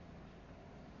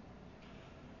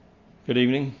Good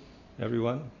evening,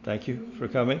 everyone. Thank you for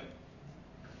coming.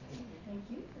 Thank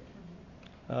you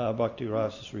for coming. Bhakti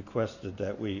Ras has requested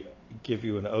that we give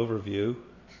you an overview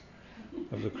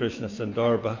of the Krishna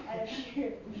Sandarbha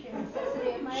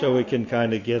so we can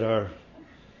kind of get our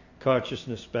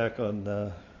consciousness back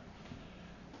on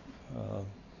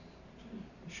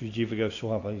Sri Jiva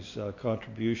Goswami's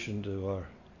contribution to our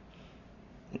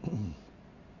Since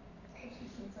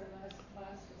our last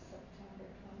class was September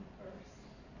 21st.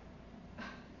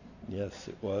 Yes,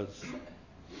 it was.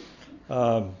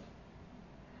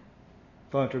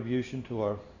 Contribution to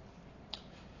our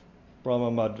Brahma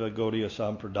Madhva Gaudiya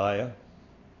Sampradaya,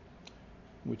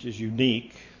 which is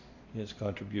unique. His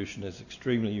contribution is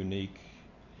extremely unique.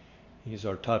 He's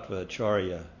our Tattva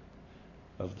Acharya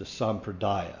of the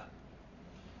Sampradaya.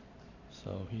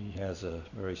 So he has a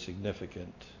very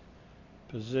significant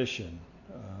position.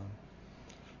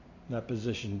 That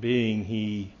position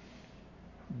being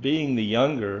the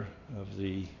younger of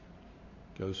the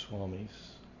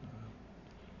Goswamis,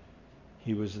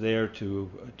 he was there to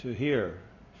hear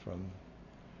from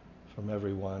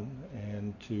everyone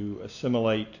and to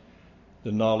assimilate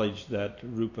the knowledge that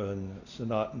Rupa and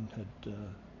Sanatan had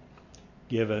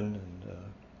given, and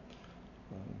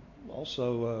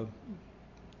also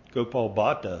Gopal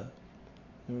Bhatta.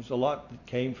 There was a lot that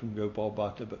came from Gopal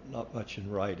Bhatta, but not much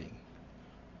in writing.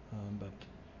 But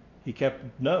he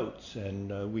kept notes,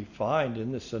 and we find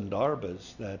in the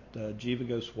Sandarbhas that Jiva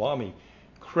Goswami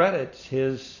credits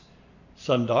his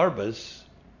Sandarbhas.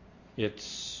 He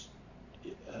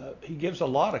gives a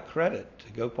lot of credit to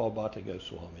Gopal Bhatta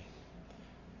Goswami.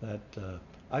 That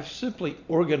I've simply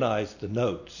organized the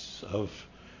notes of,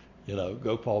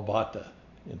 Gopal Bhatta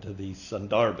into these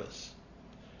Sandarbhas.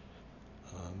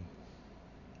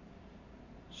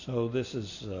 So this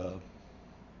is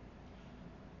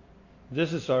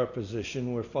our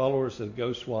position. We're followers of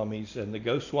Goswamis, and the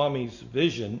Goswamis'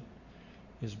 vision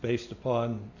is based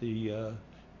upon the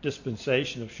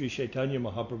dispensation of Sri Chaitanya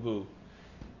Mahaprabhu.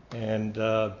 And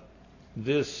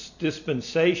this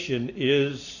dispensation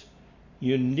is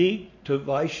unique to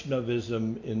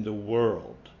Vaishnavism in the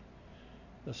world,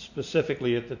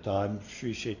 specifically at the time of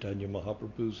Sri Chaitanya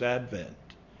Mahaprabhu's advent.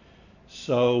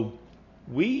 So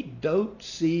we don't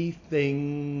see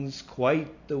things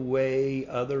quite the way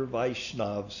other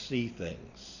Vaishnavas see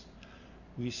things.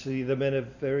 We see them in a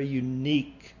very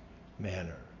unique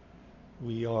manner.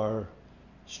 We are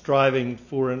striving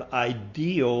for an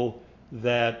ideal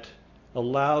that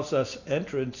allows us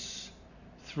entrance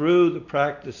through the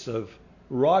practice of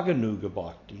Raganuga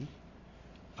Bhakti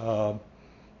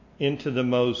into the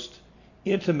most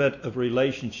intimate of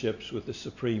relationships with the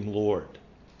Supreme Lord.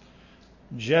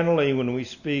 Generally, when we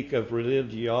speak of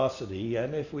religiosity,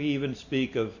 and if we even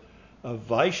speak of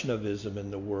Vaishnavism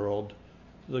in the world,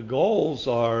 the goals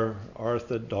are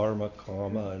artha, dharma,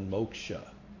 kama, and moksha.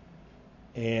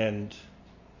 And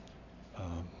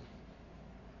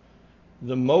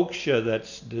the moksha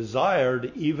that's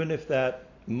desired, even if that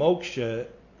moksha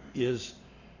is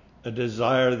a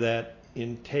desire that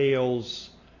entails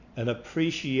an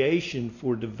appreciation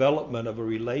for development of a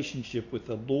relationship with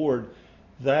the Lord,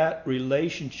 that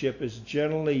relationship is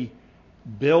generally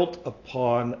built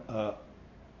upon a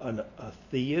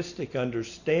theistic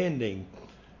understanding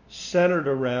centered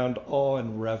around awe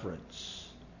and reverence.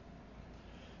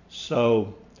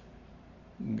 So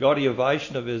Gaudiya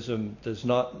Vaishnavism does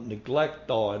not neglect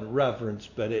awe and reverence,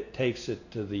 but it takes it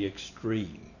to the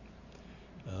extreme,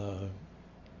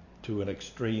 to an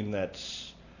extreme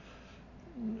that's,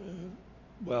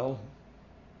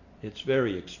 it's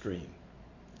very extreme.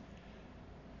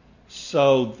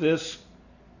 So this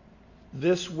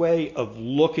way of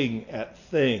looking at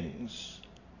things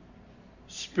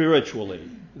spiritually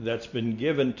that's been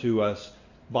given to us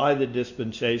by the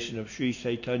dispensation of Sri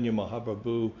Chaitanya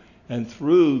Mahaprabhu and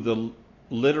through the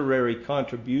literary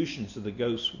contributions of the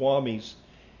Goswamis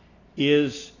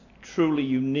is truly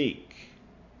unique.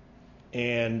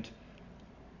 And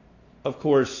of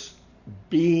course,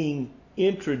 being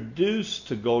introduced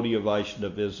to Gaudiya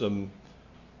Vaishnavism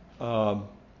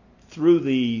through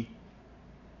the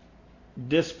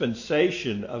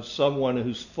dispensation of someone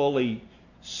who's fully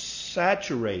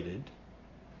saturated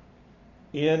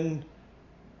in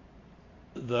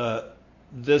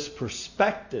this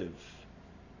perspective,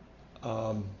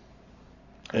 and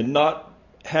not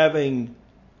having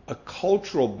a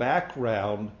cultural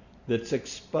background that's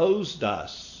exposed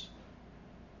us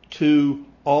to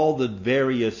all the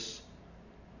various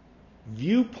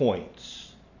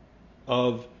viewpoints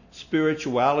of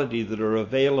spirituality that are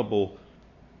available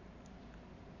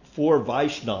for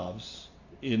Vaishnavas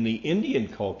in the Indian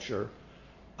culture,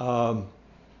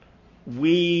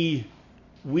 we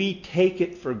take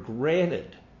it for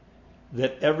granted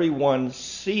that everyone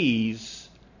sees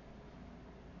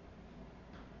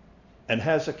and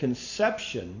has a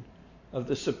conception of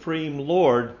the Supreme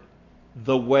Lord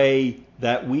the way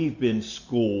that we've been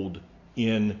schooled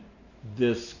in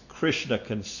this Krishna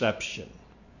conception.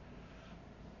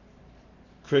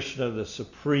 Krishna, the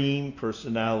Supreme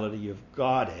Personality of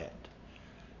Godhead.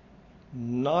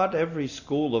 Not every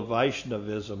school of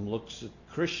Vaishnavism looks at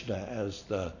Krishna as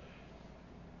the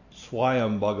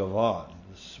Swayam Bhagavan,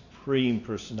 the Supreme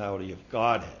Personality of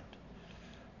Godhead.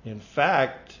 In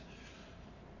fact,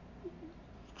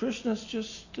 Krishna's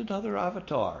just another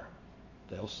avatar,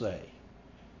 they'll say.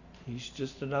 He's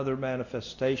just another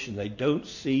manifestation. They don't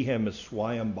see him as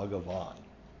Swayam Bhagavan.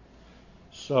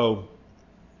 So,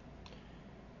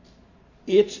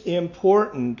 it's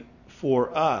important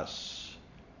for us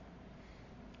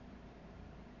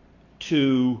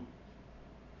to,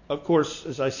 of course,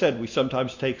 as I said, we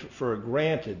sometimes take for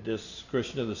granted this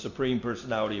Krishna, the Supreme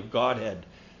Personality of Godhead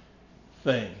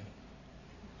thing.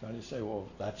 And you say, well,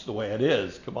 that's the way it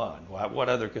is. Come on, what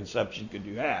other conception could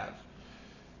you have?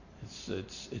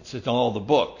 It's in all the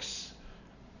books.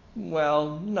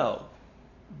 Well, no.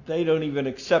 They don't even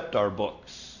accept our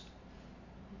books.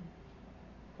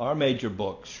 Our major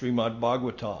books, Srimad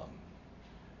Bhagavatam.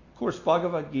 Of course,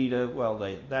 Bhagavad Gita, well,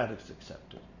 that is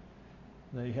accepted.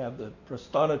 They have the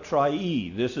Prasthana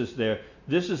Trayi. This is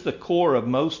the core of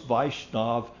most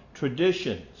Vaishnava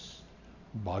traditions.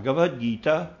 Bhagavad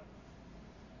Gita,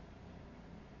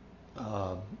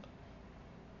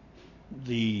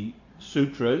 the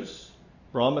sutras,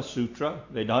 Brahma Sutra,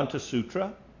 Vedanta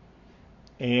Sutra,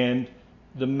 and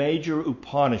the major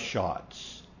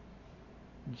Upanishads,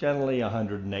 generally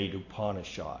 108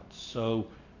 Upanishads. So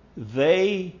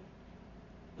they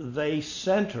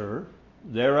center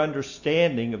their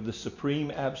understanding of the supreme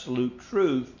absolute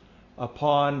truth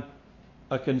upon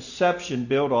a conception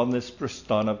built on this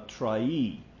Prasthana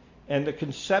Trayi. And the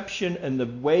conception and the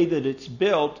way that it's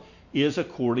built is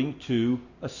according to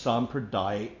a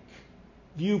Sampradaic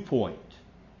viewpoint.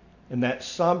 And that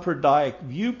Sampradaic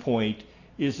viewpoint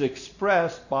is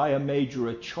expressed by a major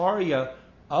Acharya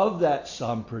of that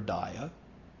Sampradaya,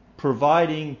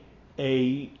 providing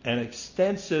an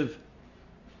extensive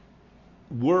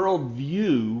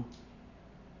worldview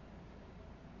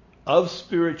of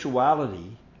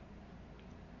spirituality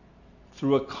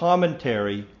through a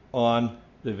commentary on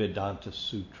the Vedanta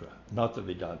Sutra. Not the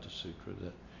Vedanta Sutra.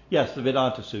 The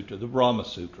Vedanta Sutra, the Brahma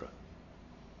Sutra.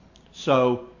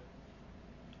 So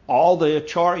all the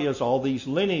acharyas, all these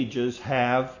lineages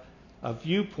have a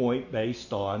viewpoint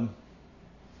based on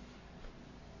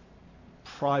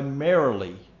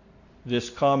primarily this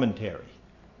commentary.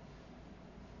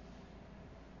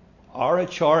 Our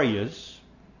acharyas,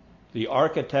 the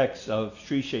architects of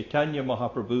Sri Chaitanya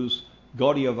Mahaprabhu's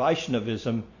Gaudiya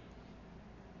Vaishnavism,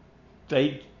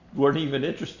 they weren't even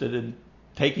interested in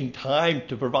taking time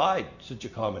to provide such a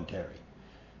commentary.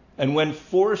 And when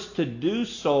forced to do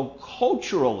so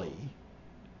culturally,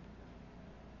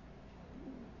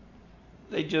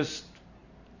 they gave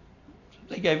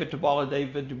it to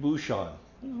Baladev Vidyabhushan.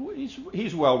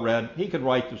 He's well read. He could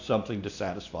write something to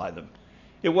satisfy them.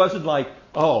 It wasn't like,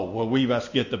 oh, well, we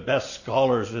must get the best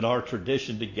scholars in our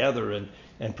tradition together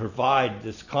and provide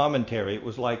this commentary. It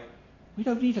was like, we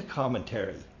don't need a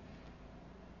commentary.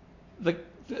 The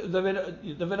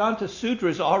Vedanta Sutra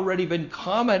has already been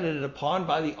commented upon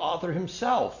by the author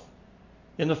himself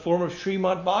in the form of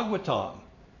Srimad Bhagavatam.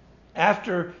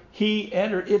 After he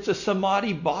entered, it's a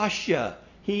Samadhi Bhashya.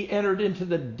 He entered into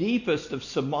the deepest of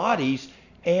samadhis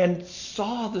and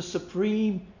saw the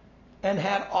Supreme and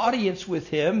had audience with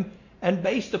him, and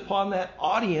based upon that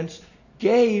audience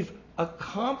gave a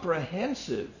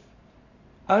comprehensive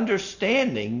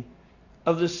understanding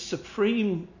of the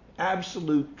supreme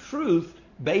absolute truth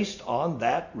based on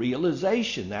that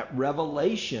realization, that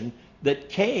revelation that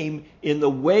came in the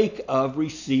wake of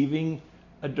receiving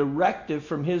a directive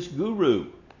from his guru.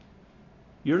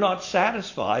 You're not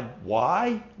satisfied.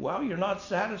 Why? Well, you're not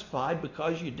satisfied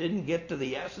because you didn't get to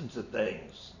the essence of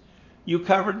things. You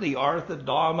covered the artha,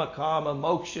 dharma, kama,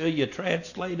 moksha. You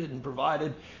translated and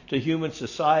provided to human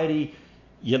society,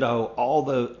 all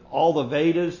the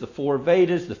Vedas, the 4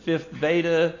 Vedas, the 5th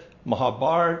Veda,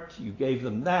 Mahabharata. You gave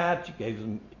them that.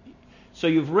 So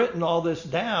you've written all this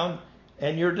down,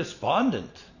 and you're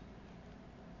despondent.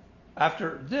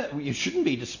 After this, you shouldn't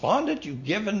be despondent. You've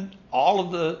given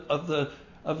all of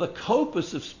the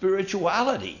corpus of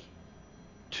spirituality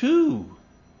to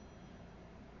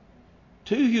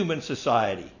human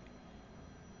society.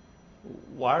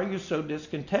 Why are you so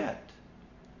discontent?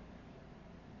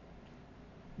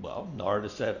 Well, Narada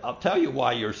said, I'll tell you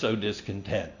why you're so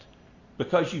discontent.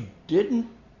 Because you didn't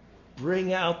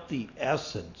bring out the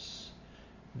essence,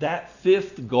 that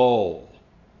fifth goal,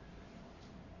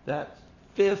 that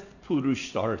fifth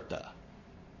Purushartha,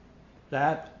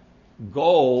 that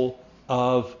goal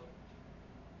of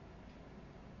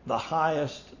the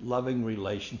highest loving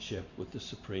relationship with the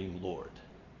Supreme Lord.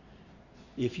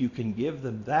 If you can give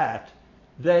them that,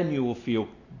 then you will feel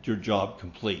your job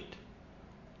complete.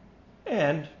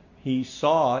 And he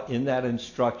saw in that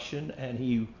instruction, and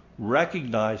he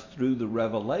recognized through the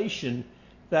revelation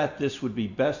that this would be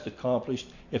best accomplished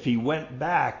if he went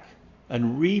back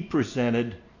and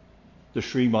represented the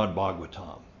Srimad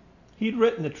Bhagavatam.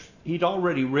 He'd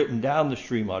already written down the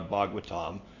Srimad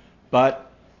Bhagavatam,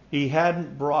 but he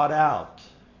hadn't brought out.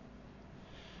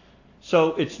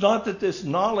 So it's not that this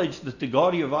knowledge that the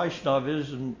Gaudiya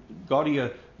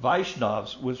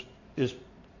Vaishnavas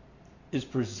is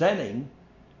presenting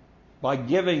by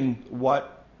giving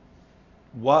what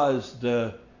was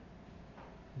the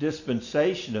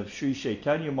dispensation of Sri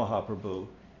Chaitanya Mahaprabhu.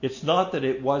 It's not that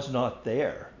it was not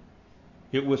there.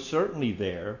 It was certainly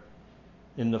there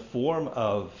in the form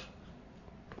of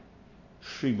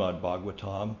Srimad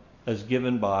Bhagavatam as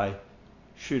given by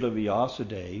Srila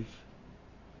Vyasadeva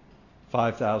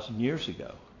 5,000 years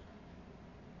ago.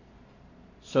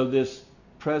 So this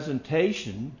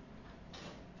presentation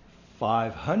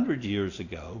 500 years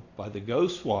ago by the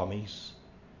Goswamis,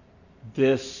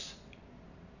 this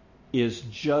is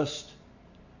just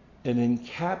an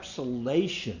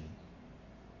encapsulation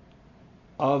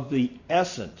of the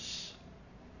essence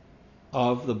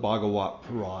of the Bhagavat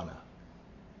Purana.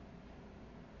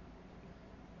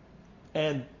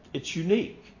 And it's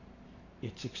unique.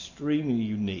 It's extremely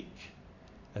unique.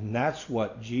 And that's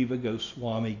what Jiva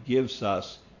Goswami gives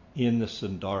us in the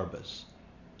Sandarbhas.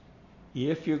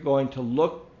 If you're going to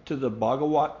look to the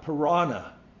Bhagavat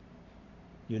Purana,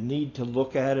 you need to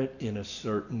look at it in a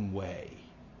certain way.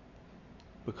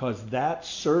 Because that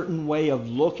certain way of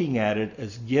looking at it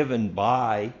is given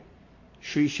by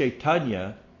Sri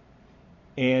Chaitanya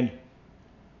and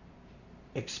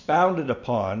expounded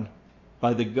upon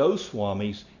by the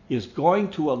Goswamis is going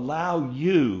to allow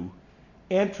you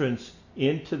entrance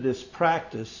into this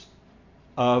practice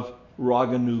of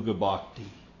Raganuga Bhakti,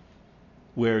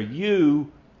 where you,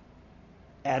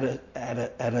 at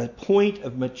a point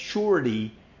of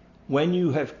maturity, when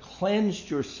you have cleansed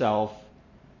yourself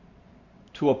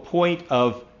to a point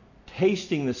of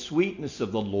tasting the sweetness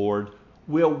of the Lord,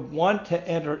 will want to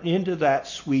enter into that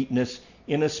sweetness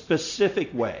in a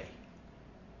specific way.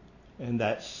 And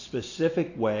that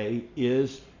specific way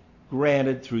is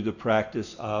granted through the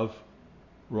practice of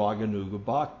Raganuga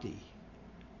Bhakti.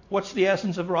 What's the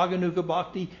essence of Raganuga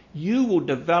Bhakti? You will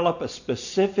develop a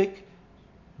specific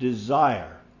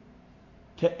desire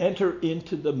to enter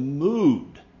into the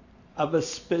mood of a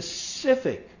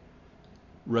specific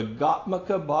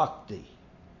Ragatmaka Bhakti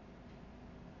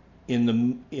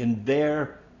in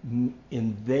their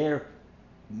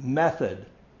method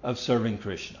of serving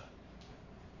Krishna.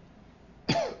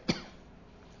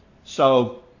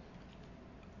 So,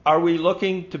 are we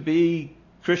looking to be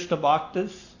Krishna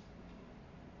Bhaktas?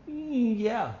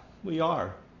 Yeah, we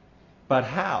are. But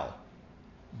how?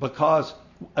 Because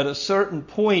at a certain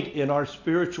point in our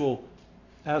spiritual,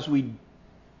 as we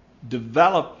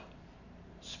develop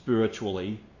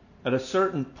spiritually, at a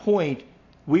certain point,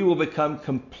 we will become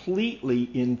completely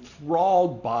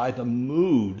enthralled by the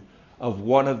mood of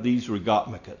one of these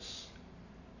Ragatmikas.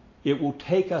 It will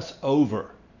take us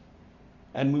over,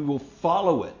 and we will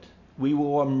follow it. We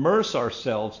will immerse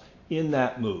ourselves in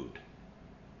that mood.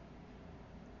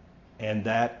 And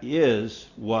that is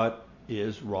what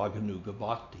is Raganuga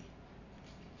Bhakti.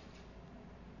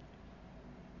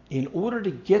 In order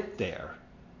to get there,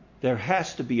 there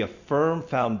has to be a firm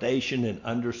foundation in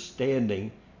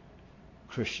understanding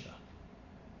Krishna,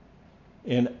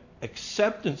 in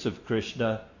acceptance of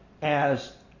Krishna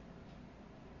as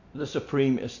the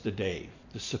Supreme Istadev,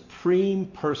 the Supreme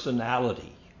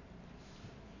Personality.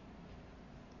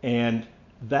 And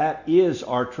that is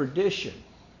our tradition.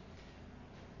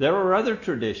 There are other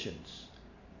traditions.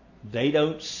 They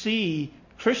don't see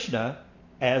Krishna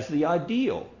as the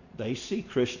ideal. They see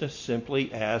Krishna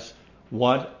simply as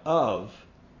one of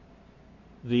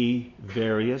the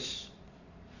various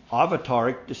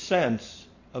avataric descents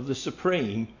of the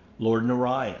Supreme Lord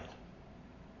Narayan.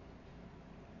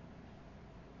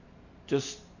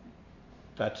 Just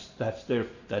that's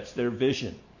their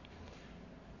vision.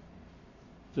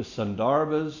 The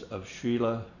Sandarbhas of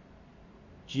Srila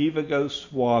Jiva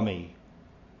Goswami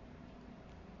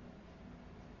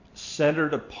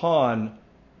centered upon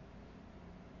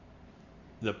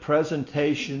the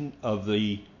presentation of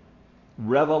the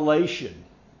revelation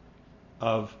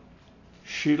of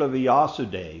Srila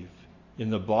Vyasadeva in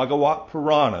the Bhagavat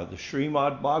Purana, the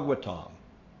Srimad Bhagavatam,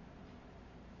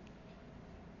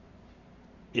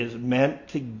 is meant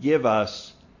to give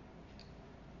us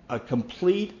a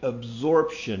complete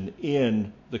absorption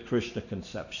in the Krishna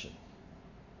conception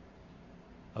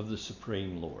of the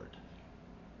Supreme Lord.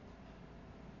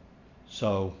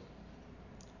 So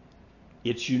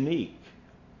it's unique.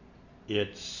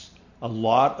 It's a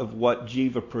lot of what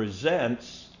Jiva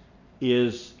presents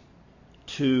is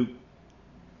to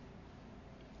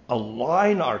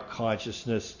align our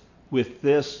consciousness with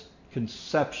this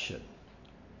conception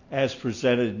as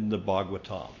presented in the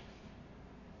Bhagavatam.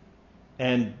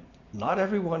 And not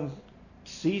everyone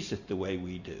sees it the way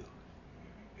we do.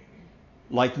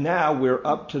 Like now, we're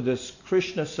up to this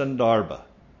Krishna Sandarbha.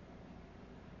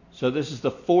 So this is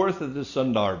the fourth of the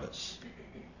Sandarbhas.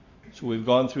 So we've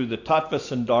gone through the Tattva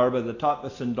Sandarbha. The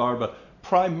Tattva Sandarbha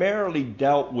primarily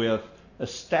dealt with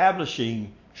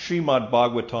establishing Srimad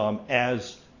Bhagavatam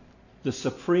as the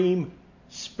supreme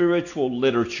spiritual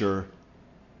literature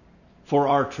for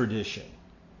our tradition.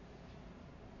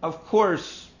 Of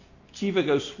course, Jiva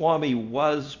Goswami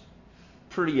was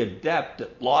pretty adept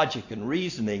at logic and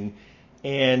reasoning,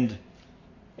 and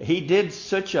he did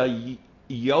such a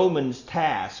yeoman's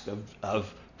task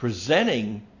of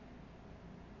presenting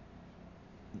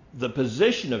the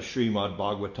position of Srimad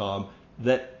Bhagavatam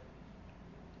that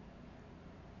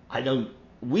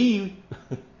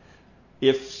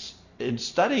if in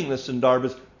studying the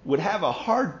Sandarbhas, would have a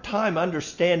hard time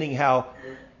understanding how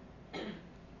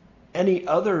any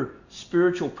other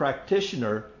spiritual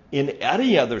practitioner in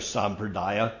any other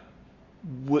sampradaya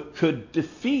could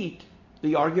defeat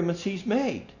the arguments he's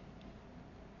made.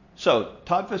 So,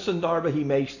 Tattva Sandarbha, he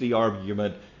makes the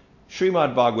argument,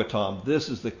 Srimad Bhagavatam, this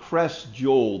is the crest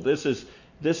jewel, this is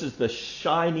the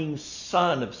shining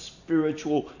sun of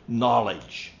spiritual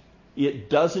knowledge. It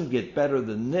doesn't get better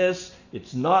than this.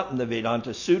 It's not in the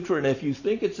Vedanta Sutra. And if you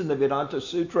think it's in the Vedanta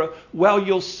Sutra, well,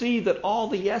 you'll see that all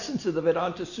the essence of the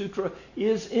Vedanta Sutra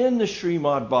is in the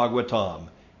Srimad Bhagavatam.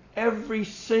 Every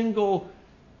single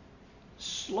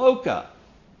sloka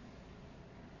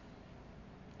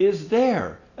is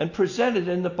there and presented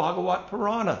in the Bhagavat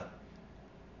Purana.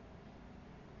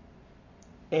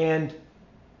 And,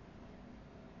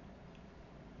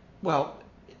 well,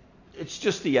 it's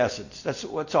just the essence.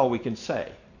 That's all we can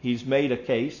say. He's made a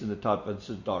case in the Tattva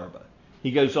Sandarbha.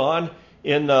 He goes on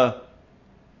and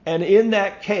in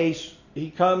that case,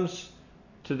 he comes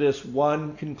to this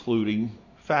one concluding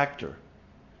factor.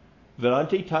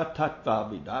 Vedanti tat tattva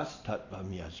vidas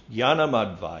tattvamyas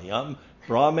jnanam advayam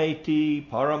brahmeti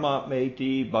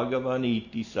paramatmeti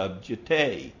bhagavaniti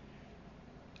subjate.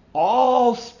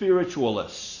 All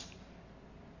spiritualists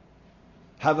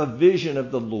have a vision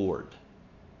of the Lord.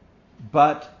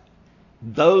 But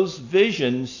those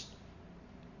visions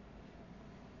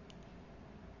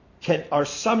are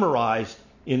summarized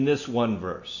in this one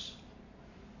verse.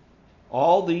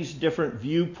 All these different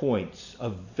viewpoints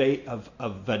of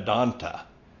Vedanta,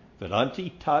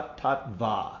 Vedanti tat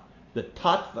tattva, the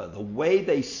tattva, the way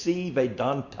they see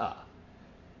Vedanta,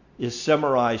 is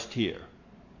summarized here.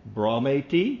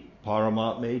 Brahmeti,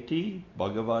 Paramatmeti,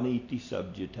 Bhagavaniti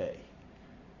subjate.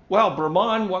 Well,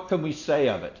 Brahman, what can we say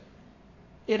of it?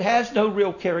 It has no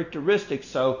real characteristics,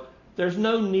 so there's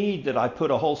no need that I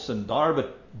put a whole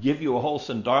Sandarbha, give you a whole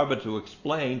Sandarbha to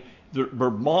explain. The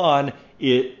Brahman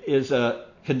is a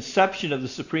conception of the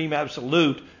Supreme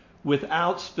Absolute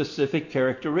without specific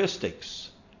characteristics.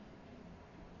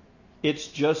 It's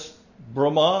just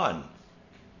Brahman.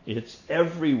 It's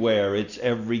everywhere. It's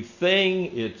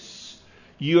everything.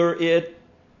 You're it.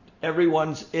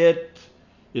 Everyone's it.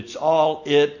 It's all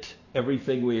it.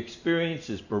 Everything we experience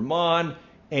is Brahman.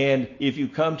 And if you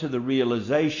come to the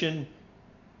realization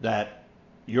that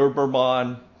you're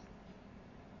Brahman,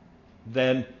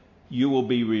 then you will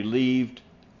be relieved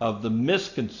of the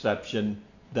misconception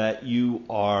that you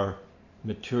are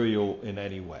material in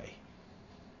any way.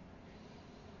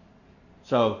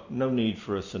 So, no need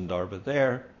for a Sandarbha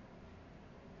there.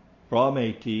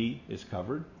 Brahmeti is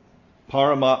covered.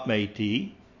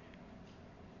 Paramatmeti.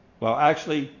 Well,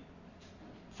 actually,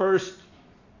 first,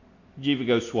 Jiva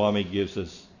Goswami gives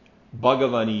us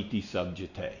Bhagavaniti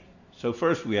subjate. So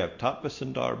first we have Tattva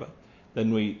Sandarbha,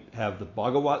 then we have the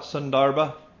Bhagavat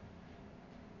Sandarbha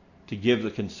to give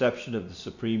the conception of the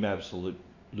Supreme Absolute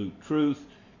Truth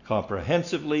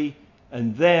comprehensively,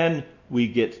 and then we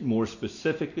get more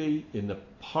specifically in the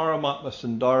Paramatma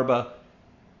Sandarbha,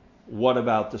 what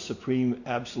about the Supreme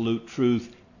Absolute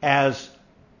Truth as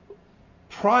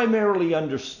primarily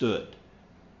understood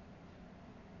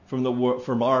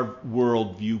from our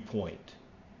world viewpoint.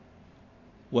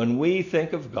 When we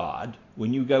think of God,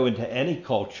 when you go into any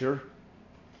culture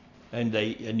and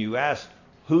you ask,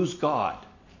 who's God?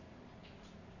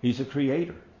 He's the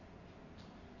creator.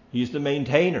 He's the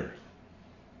maintainer.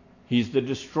 He's the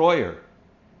destroyer.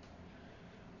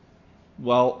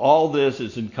 Well, all this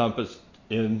is encompassed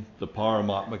in the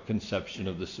Paramatma conception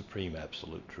of the Supreme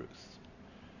Absolute Truth.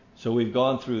 So we've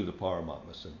gone through the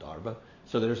Paramatma Sandarbha.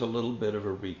 So there's a little bit of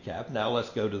a recap. Now let's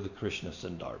go to the Krishna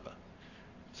Sandarbha.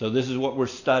 So this is what we're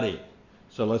studying.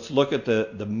 So let's look at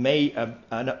an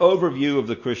overview of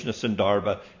the Krishna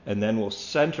Sandarbha, and then we'll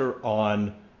center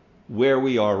on where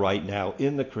we are right now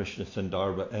in the Krishna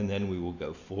Sandarbha, and then we will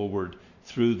go forward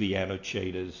through the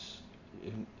Anuchetas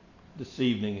this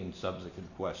evening in subsequent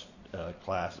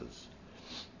classes.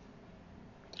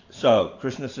 So,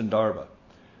 Krishna Sandarbha.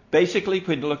 Basically, we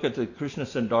can look at the Krishna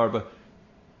Sandarbha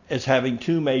as having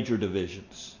two major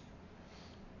divisions.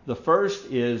 The first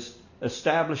is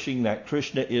establishing that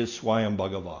Krishna is Swayam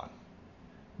Bhagavan,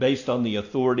 based on the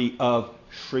authority of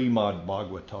Srimad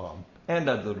Bhagavatam and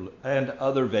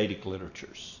other Vedic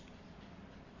literatures.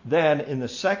 Then, in the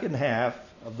second half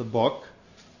of the book,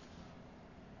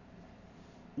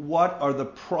 what are the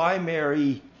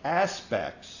primary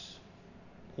aspects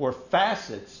or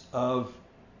facets of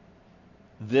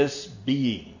this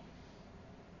being,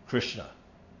 Krishna?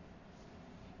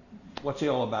 What's he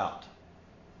all about?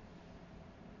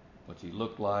 What's he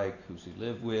look like? Who's he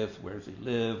live with? Where does he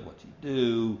live? What's he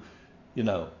do?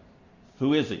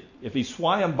 Who is he? If he's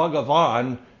Swayam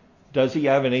Bhagavan, does he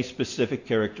have any specific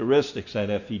characteristics?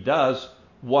 And if he does,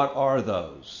 what are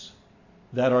those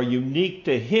that are unique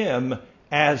to him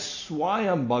as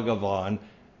Swayam Bhagavan,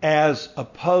 as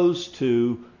opposed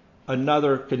to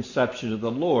another conception of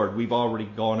the Lord? We've already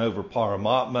gone over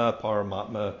Paramatma.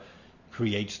 Paramatma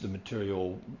creates the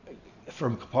material.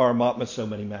 From Paramatma, so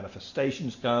many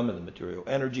manifestations come, and the material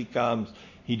energy comes.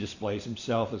 He displays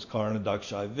himself as Karna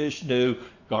Dakshai Vishnu,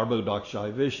 Garbho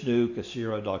Dakshai Vishnu,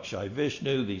 Kasira Dakshai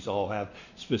Vishnu. These all have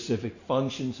specific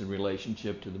functions in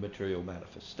relationship to the material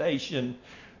manifestation,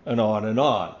 and on and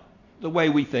on. The way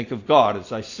we think of God,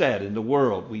 as I said, in the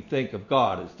world, we think of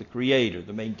God as the creator,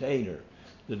 the maintainer,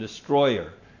 the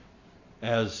destroyer,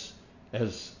 as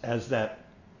that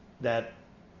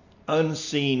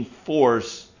unseen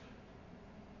force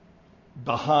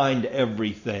behind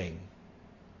everything,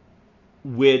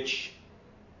 which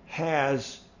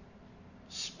has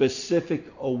specific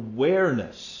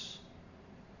awareness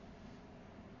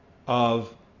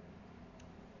of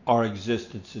our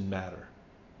existence in matter.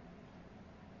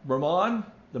 Brahman,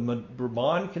 the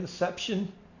Brahman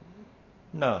conception,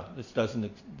 no, this doesn't.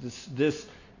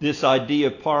 This idea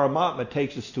of Paramatma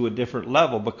takes us to a different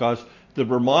level, because the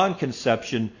Brahman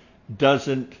conception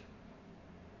doesn't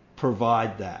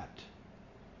provide that.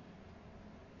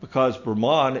 Because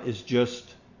Brahman is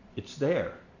just, it's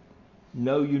there.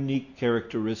 No unique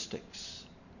characteristics.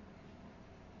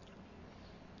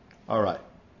 All right.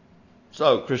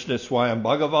 So, Krishna is Swayam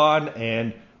Bhagavan,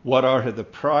 and what are the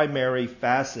primary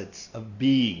facets of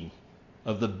being,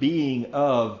 of the being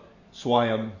of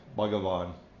Swayam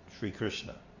Bhagavan, Sri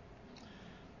Krishna?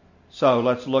 So,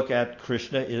 let's look at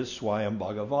Krishna is Swayam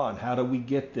Bhagavan. How do we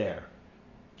get there?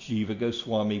 Jiva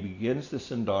Goswami begins the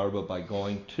Sandarbha by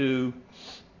going to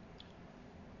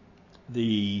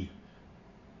the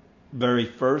very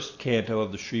first canto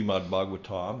of the Srimad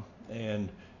Bhagavatam and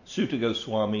Sutta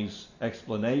Goswami's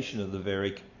explanation of the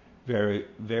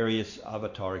various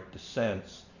avataric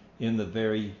descents in the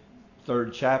very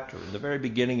third chapter, in the very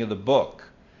beginning of the book.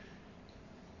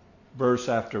 Verse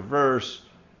after verse,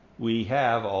 we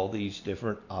have all these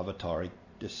different avataric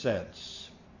descents.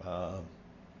 You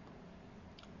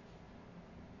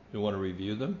want to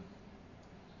review them?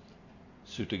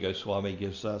 Sutta Goswami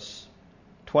gives us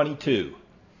 22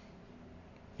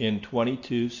 in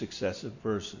 22 successive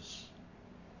verses.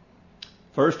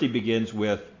 First, he begins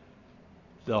with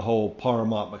the whole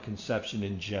Paramatma conception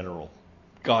in general.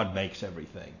 God makes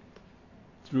everything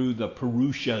through the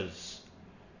Purushas.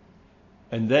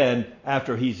 And then,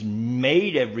 after he's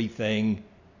made everything,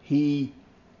 he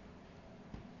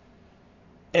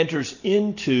enters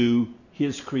into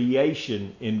his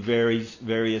creation in various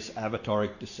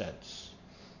avataric descents.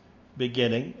 He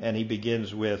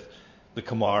begins with the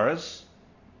Kumaras,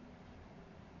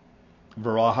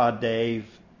 Varahadev,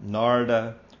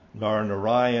 Narada,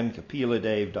 Naranarayan, Kapila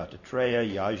Dev,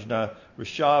 Dattatreya, Yajna,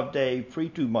 Rishabdev,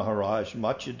 Prithu Maharaj,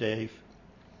 Matsyadev,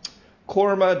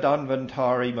 Kurma,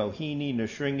 Dhanvantari, Mohini,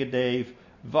 Nrsingadev,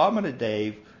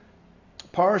 Vamanadev,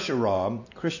 Parshuram,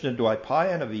 Krishna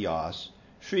Dwaipayana Vyas,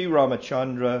 Sri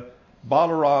Ramachandra,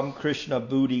 Balaram, Krishna,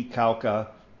 Buddhi, Kalka,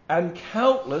 and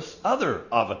countless other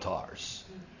avatars.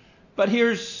 But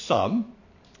here's some.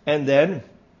 And then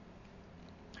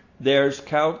there's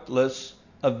countless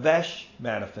Avesh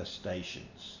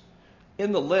manifestations.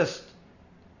 In the list,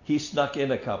 he snuck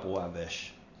in a couple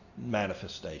Avesh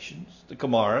manifestations. The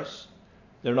Kumaras,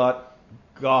 they're not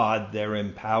God, they're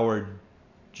empowered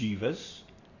jivas.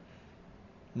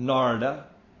 Narada,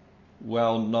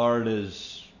 well,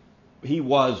 he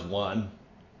was one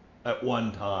at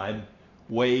one time,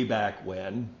 way back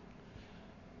when.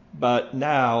 But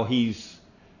now he's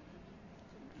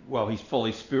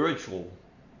fully spiritual,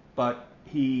 but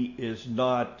he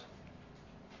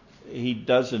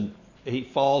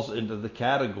falls into the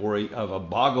category of a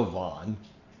Bhagavan.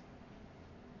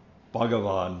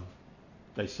 Bhagavan,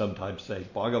 they sometimes say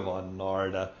Bhagavan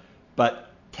Narada, but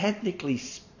technically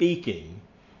speaking,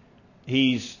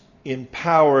 he's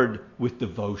empowered with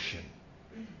devotion.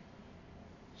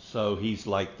 So he's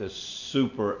like this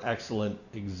super excellent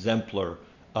exemplar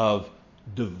of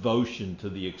devotion to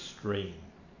the extreme.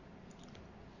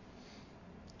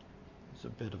 He's a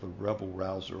bit of a rebel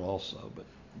rouser also, but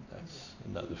that's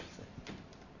another thing.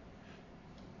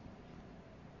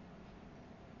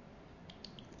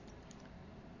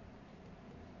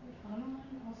 Would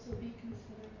Hanuman also be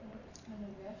considered an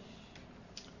Avesh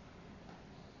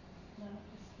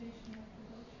manifestation of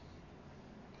devotion?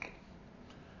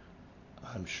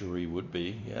 I'm sure he would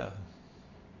be, yeah.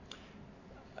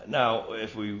 Now,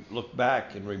 if we look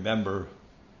back and remember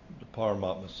the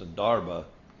Paramatma Sandarbha,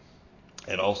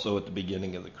 and also at the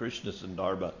beginning of the Krishna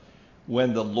Sandarbha,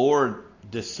 when the Lord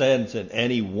descends in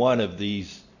any one of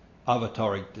these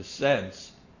avataric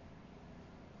descents,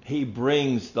 he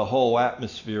brings the whole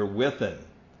atmosphere with him.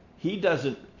 He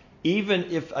doesn't, even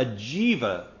if a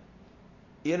jiva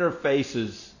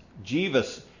interfaces,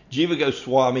 Jiva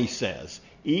Goswami says,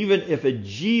 even if a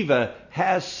jiva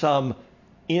has some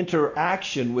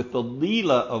interaction with the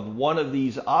Leela of one of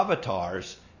these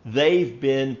avatars, they've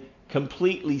been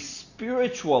completely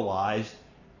spiritualized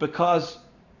because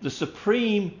the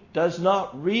Supreme does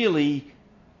not really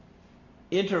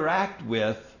interact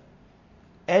with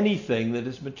anything that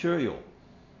is material.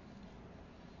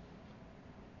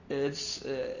 It's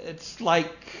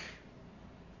like,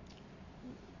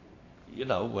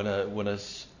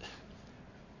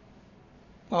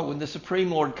 when the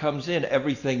Supreme Lord comes in,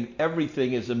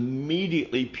 everything is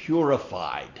immediately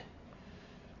purified.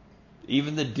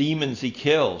 Even the demons he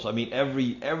kills. I mean,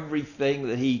 everything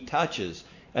that he touches,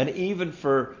 and even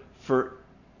for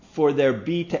there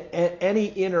be to any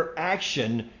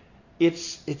interaction,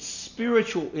 it's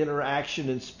spiritual interaction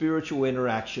and spiritual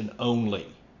interaction only.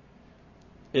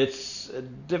 It's a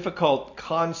difficult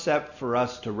concept for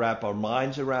us to wrap our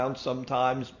minds around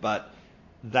sometimes, but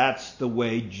that's the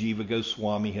way Jiva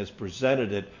Goswami has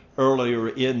presented it earlier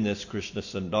in this Krishna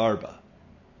Sandarbha.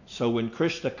 So when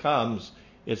Krishna comes,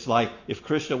 it's like if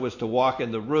Krishna was to walk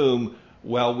in the room,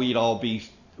 well, we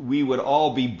would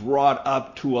all be brought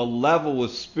up to a level of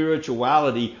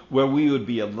spirituality where we would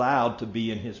be allowed to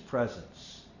be in his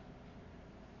presence.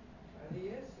 And he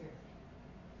is here.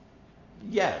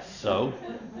 Yes, so.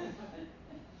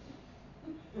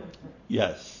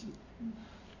 Yes.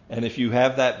 And if you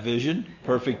have that vision,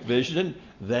 perfect vision,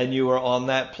 then you are on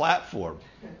that platform.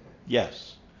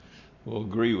 Yes, we'll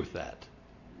agree with that.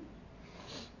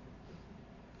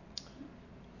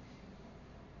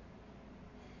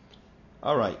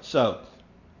 All right, so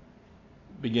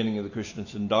beginning of the Krishna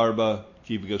Sandarbha,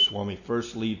 Jiva Goswami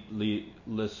first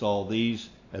lists all these,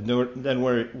 and then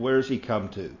where does he come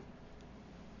to?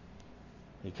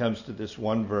 He comes to this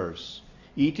one verse.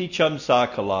 Iti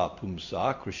chamsa kala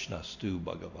pumsa krishnastu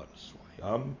bhagavan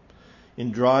swayam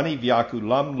indrani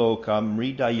vyakulam lokam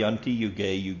mridayanti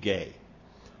yuge yuge.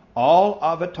 All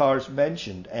avatars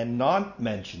mentioned and not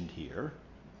mentioned here,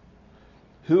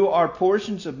 who are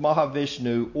portions of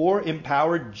Mahavishnu or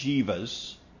empowered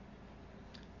jivas,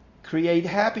 create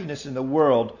happiness in the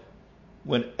world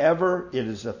whenever it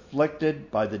is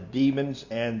afflicted by the demons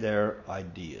and their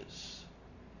ideas.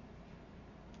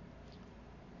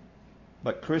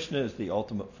 But Krishna is the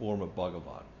ultimate form of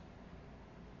Bhagavan.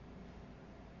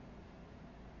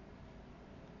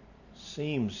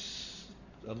 Seems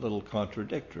a little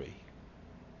contradictory.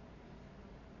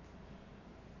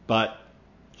 But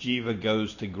Jiva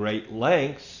goes to great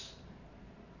lengths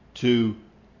to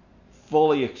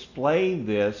fully explain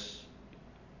this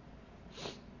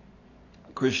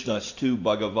Krishnastu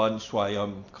Bhagavan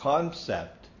Swayam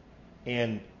concept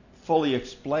and fully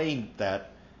explain that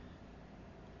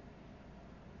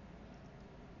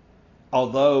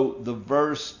although the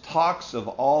verse talks of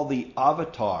all the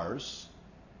avatars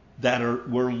that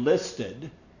were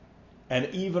listed and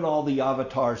even all the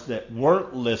avatars that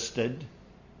weren't listed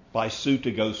by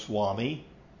Sutta Goswami,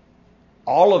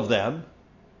 all of them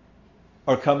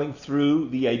are coming through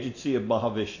the agency of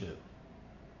Mahavishnu.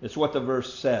 It's what the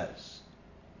verse says.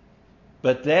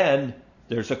 But then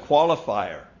there's a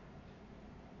qualifier.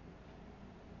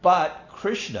 But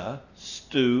Krishna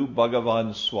stu Bhagavan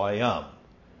Swayam.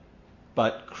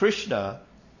 But Krishna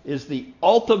is the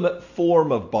ultimate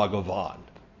form of Bhagavan.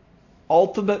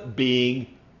 Ultimate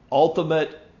being,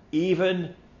 ultimate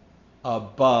even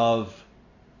above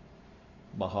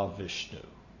Mahavishnu.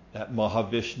 That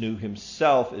Mahavishnu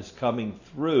himself is coming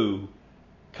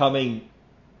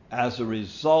as a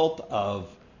result of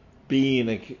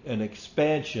being an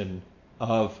expansion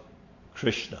of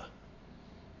Krishna.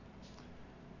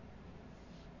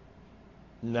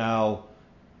 Now,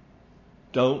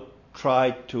 don't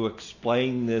try to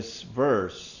explain this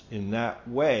verse in that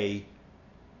way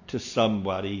to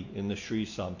somebody in the Sri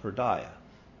Sampradaya.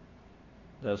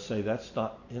 They'll say that's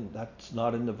not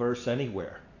in the verse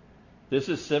anywhere. This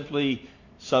is simply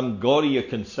some Gaudiya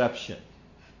conception.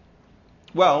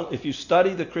 Well, if you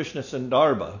study the Krishna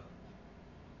Sandarbha,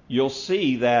 you'll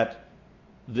see that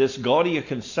this Gaudiya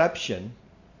conception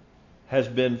has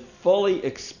been fully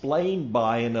explained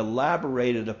by and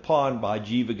elaborated upon by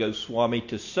Jiva Goswami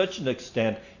to such an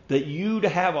extent that you'd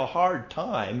have a hard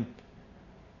time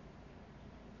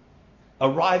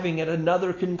arriving at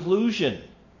another conclusion.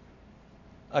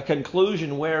 A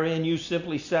conclusion wherein you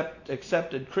simply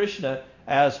accepted Krishna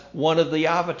as one of the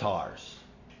avatars.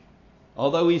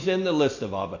 Although he's in the list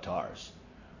of avatars.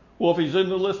 Well, if he's in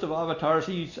the list of avatars,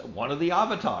 he's one of the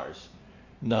avatars.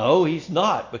 No, he's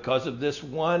not, because of this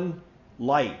one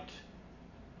light.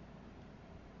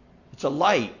 It's a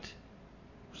light.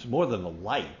 It's more than a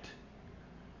light.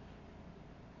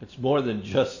 It's more than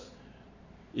just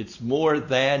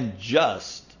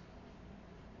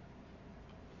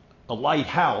a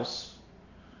lighthouse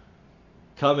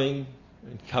coming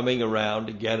around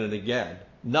again and again.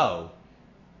 No,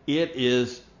 it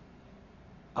is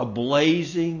a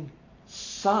blazing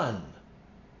sun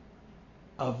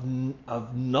of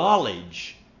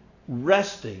knowledge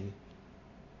resting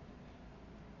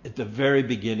at the very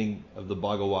beginning of the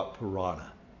Bhagavat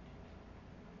Purana.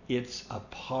 It's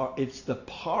the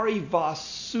Parivas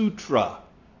Sutra,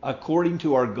 according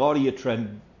to our Gaudiya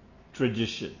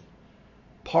tradition.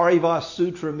 Parivas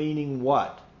Sutra meaning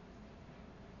what?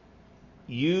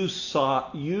 You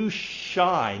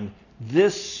shine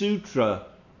this sutra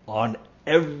on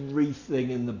everything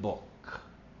in the book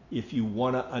if you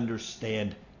want to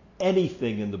understand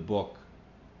anything in the book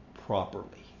properly.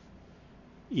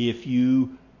 If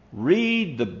you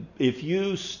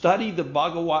study the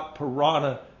Bhagavat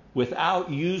Purana without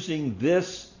using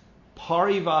this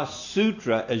Parivas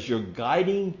Sutra as your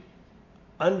guiding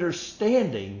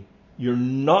understanding, you're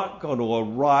not going to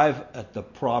arrive at the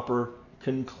proper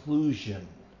conclusion.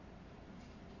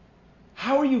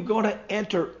 How are you going to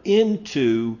enter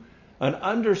into an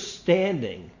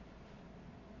understanding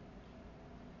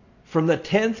from the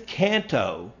 10th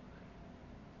canto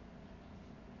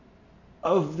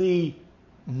of the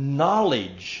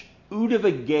knowledge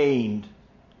Uddhava gained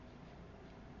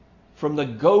from the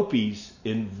gopis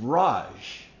in Vraj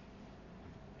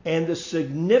and the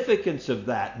significance of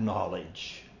that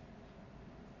knowledge,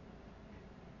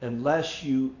 unless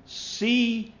you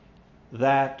see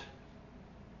that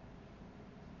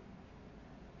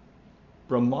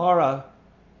Brahmara,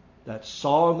 that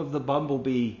song of the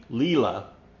bumblebee Leela,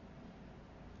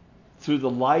 through the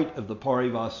light of the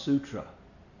Parivas Sutra?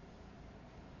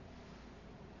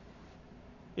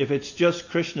 If it's just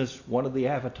Krishna's one of the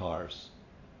avatars.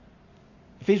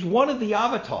 If he's one of the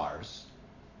avatars,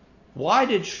 why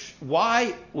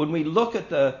when we look at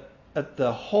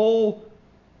the whole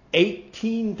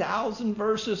 18,000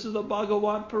 verses of the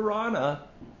Bhagavat Purana,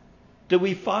 do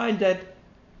we find that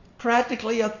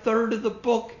practically a third of the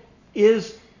book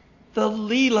is the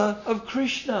Leela of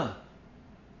Krishna?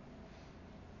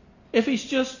 If he's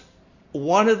just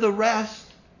one of the rest,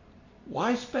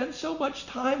 why spend so much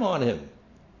time on him?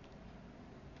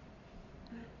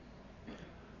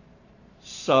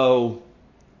 So,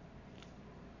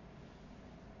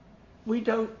 we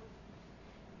don't.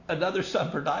 Another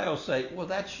Sampradaya will say, well,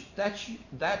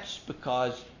 that's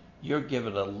because you're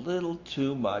giving a little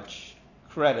too much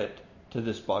credit to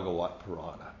this Bhagavat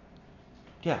Purana.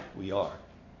 Yeah, we are.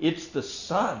 It's the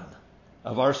sun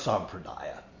of our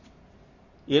Sampradaya.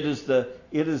 It is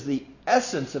the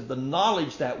essence of the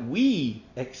knowledge that we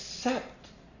accept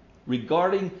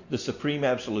regarding the Supreme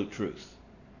Absolute Truth.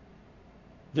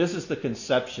 This is the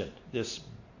conception, this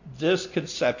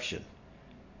conception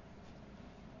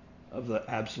of the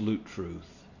Absolute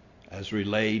Truth. as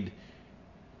relayed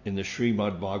in the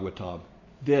Srimad Bhagavatam.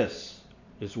 This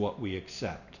is what we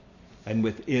accept. And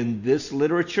within this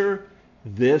literature,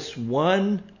 this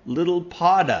one little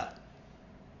pada,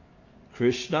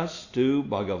 Krishna Stu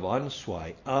Bhagavan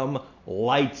Swayam,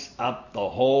 lights up the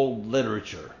whole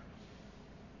literature.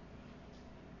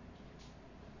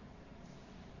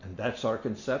 And that's our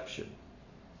conception.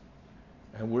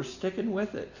 And we're sticking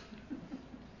with it.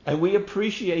 And we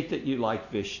appreciate that you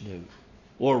like Vishnu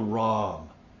or Ram.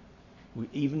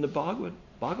 Even the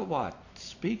Bhagavat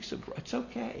speaks of, it's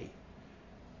okay.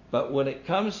 But when it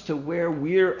comes to where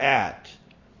we're at,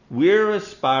 we're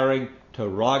aspiring to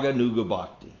Raga Nuga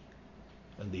Bhakti.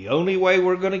 And the only way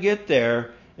we're going to get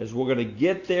there is we're going to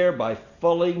get there by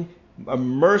fully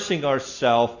immersing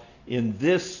ourselves in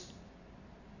this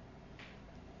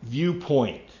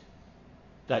viewpoint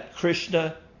that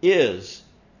Krishna is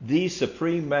the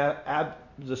supreme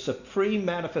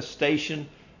manifestation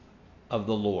of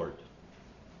the Lord.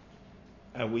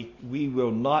 And we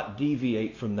will not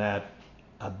deviate from that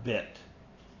a bit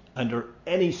under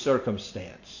any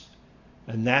circumstance.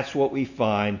 And that's what we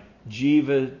find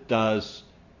Jiva does,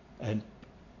 and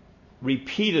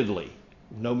repeatedly,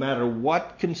 no matter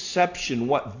what conception,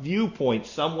 what viewpoint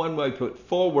someone may put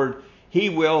forward, he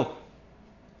will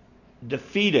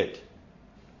defeat it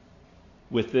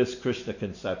with this Krishna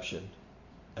conception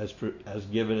as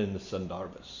given in the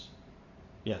Sandarbhas.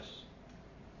 Yes?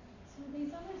 So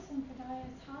these other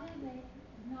Sampradayas, how did they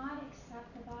not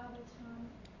accept the Bhagavatam?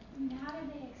 I mean, how did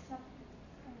they accept,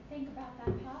 think about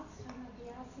that pastime of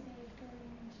Vyasadeva going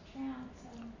into trance?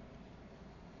 And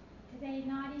do they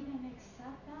not even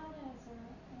accept that as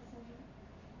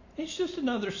a... He's just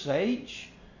another sage.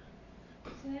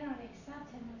 So they don't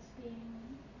accept him as being...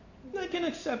 They can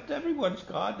accept everyone's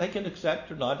God. They can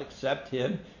accept or not accept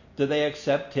him. Do they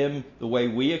accept him the way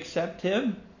we accept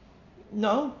him?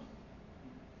 No.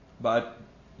 But,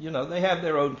 they have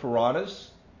their own Puranas,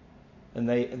 and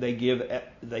they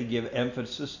give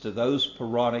emphasis to those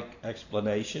Puranic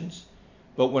explanations.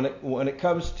 But when it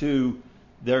comes to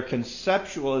their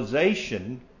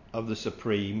conceptualization of the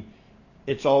Supreme,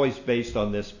 it's always based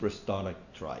on this Prasthana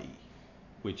Trayi,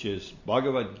 which is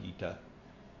Bhagavad Gita,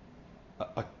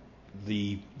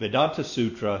 the Vedanta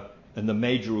Sutra, and the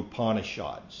major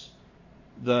Upanishads.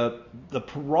 The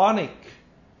Puranic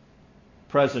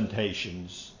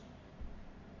presentations,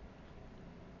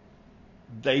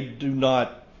 they do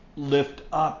not lift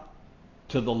up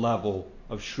to the level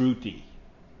of Shruti.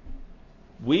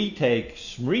 We take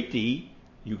Smriti,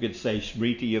 you could say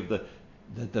Smriti of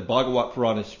the Bhagavat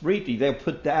Purana Smriti, they'll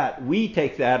put that, we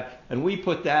take that, and we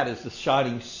put that as the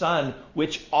shining sun,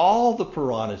 which all the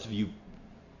Puranas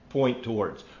point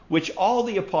towards, which all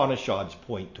the Upanishads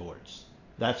point towards.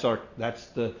 That's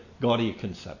the Gaudiya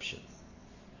conception.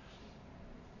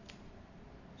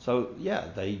 So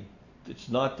it's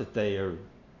not that they are,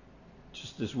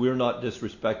 just as we're not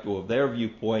disrespectful of their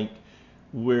viewpoint,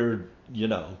 they're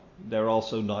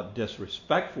also not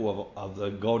disrespectful of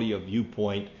the Gaudiya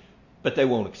viewpoint, but they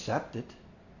won't accept it.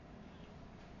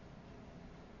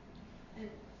 And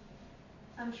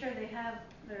I'm sure they have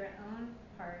their own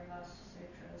Parivasa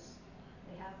Sutras.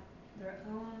 They have their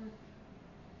own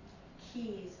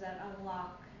keys that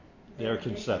unlock Their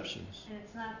vision. conceptions. And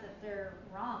it's not that they're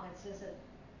wrong, it's just that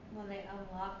when they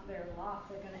unlock their lock,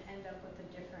 they're going to end up with a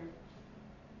different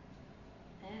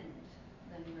end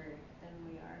than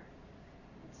we are.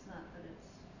 It's not that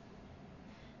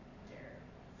they're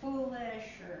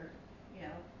foolish or,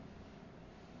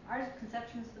 our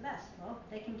conception is the best. Well,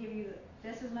 they can give you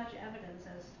just as much evidence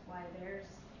as why theirs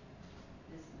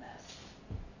is the best.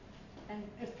 And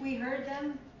if we heard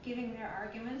them giving their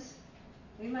arguments,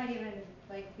 we might even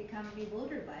become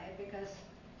bewildered by it, because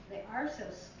they are so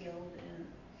skilled in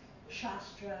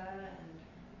Shastra and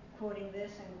quoting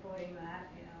this and quoting that,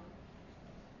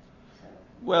 So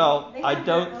Well, they I have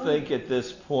their don't own think at this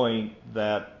reasons. point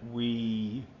that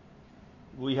we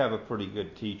have a pretty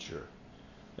good teacher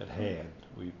at hand.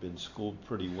 We've been schooled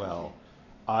pretty well.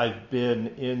 I've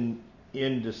been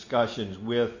in discussions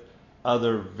with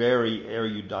other very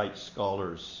erudite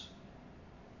scholars,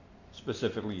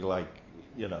 specifically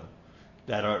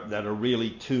that are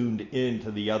really tuned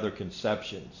into the other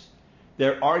conceptions.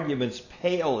 Their arguments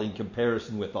pale in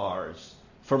comparison with ours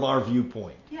from our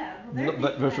viewpoint. Yeah, well,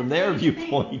 But from their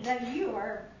viewpoint, that you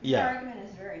are, Yeah. your argument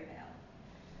is very valid.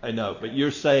 I know, but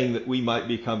you're saying that we might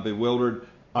become bewildered.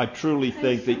 I truly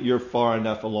think that you're far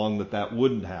enough along that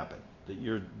wouldn't happen. That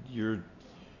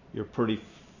you're pretty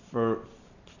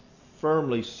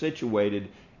firmly situated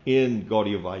in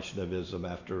Gaudiya Vaishnavism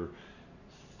after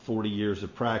 40 years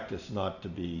of practice, not to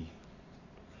be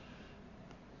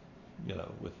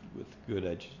with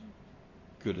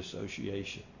good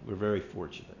association. We're very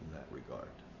fortunate in that regard.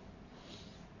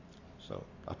 So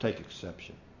I'll take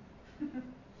exception.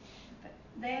 But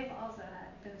they've also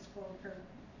been schooled for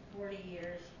 40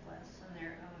 years plus on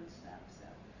their own stuff, so.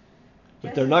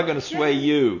 But they're not going to sway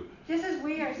you. Just as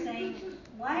we are saying,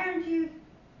 why aren't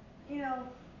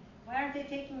why aren't they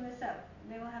taking this up?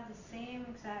 They will have the same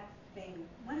exact thing.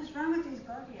 What is wrong with these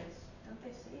Gorgias? Don't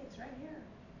they see it's right here?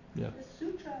 Yeah. The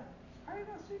sutra,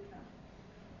 Pariva Sutra.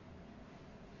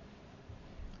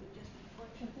 We'd just be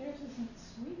fortunate. But theirs isn't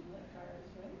sweet like ours,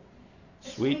 right?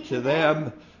 Sweet to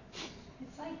them.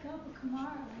 It's like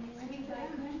Gopakumara when he went to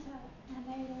Vaikuntha, and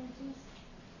they were just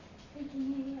thinking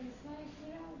he was like,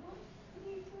 what are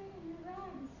you doing in your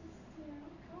rags?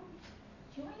 Come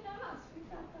join us. We've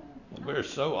got the. We're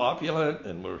so opulent,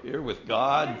 and we're here with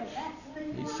God. They're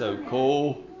the best. He's so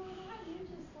cool.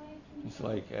 You're just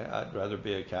like. He's like, I'd rather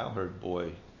be a cowherd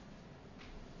boy.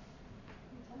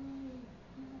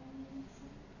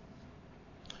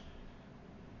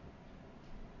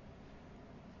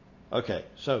 Okay,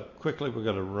 so quickly we're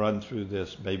going to run through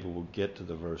this. Maybe we'll get to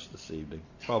the verse this evening.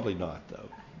 Probably not, though.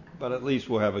 But at least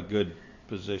we'll have a good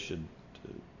position to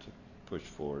push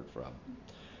forward from.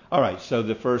 All right, so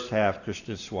the first half,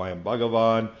 Krishna Swayam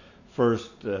Bhagavan.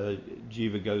 First,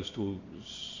 Jiva goes to,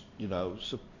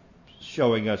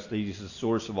 showing us that he's the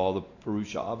source of all the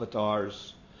Purusha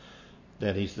avatars.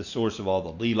 Then he's the source of all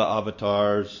the Leela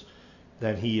avatars.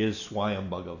 Then he is Swayam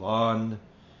Bhagavan.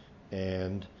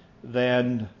 And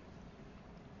then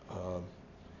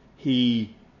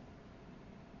he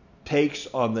takes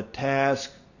on the task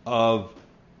of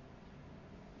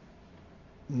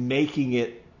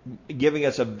giving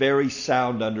us a very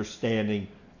sound understanding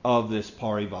of this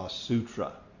Parivas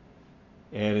Sutra.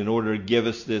 And in order to give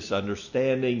us this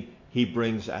understanding, he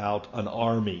brings out an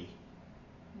army,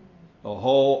 a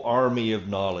whole army of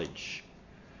knowledge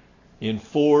in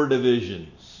 4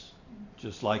 divisions,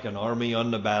 just like an army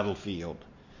on the battlefield.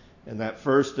 And that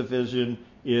first division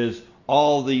is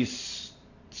all these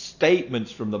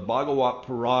statements from the Bhagavat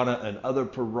Purana and other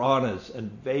Puranas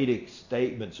and Vedic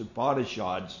statements,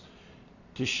 Upanishads,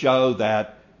 to show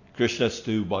that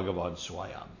Krishnastu Bhagavan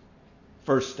Swayam.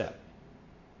 First step.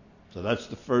 So that's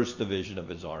the first division of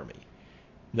his army.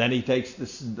 Then he takes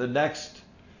the next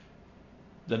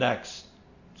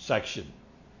section,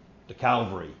 the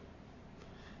Calvary.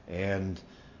 And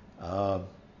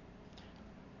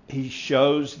he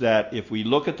shows that if we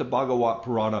look at the Bhagavat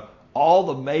Purana, all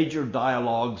the major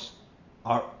dialogues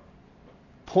are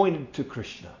pointed to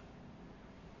Krishna.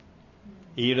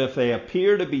 Even if they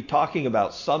appear to be talking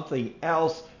about something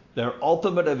else, their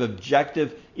ultimate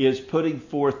objective is putting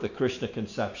forth the Krishna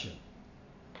conception.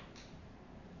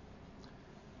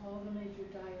 All the major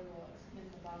dialogues in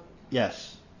the Bhagavatam.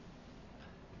 Yes.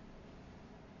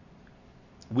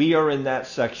 We are in that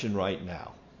section right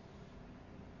now.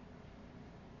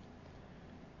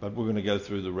 But we're going to go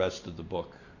through the rest of the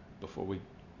book before we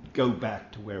go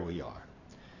back to where we are.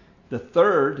 The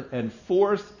third and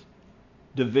fourth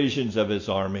divisions of his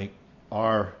army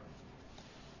are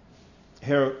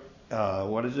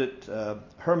hermeneutic.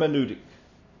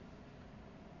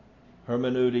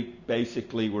 Hermeneutic,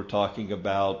 basically we're talking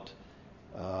about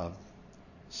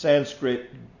Sanskrit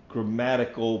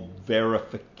grammatical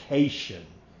verification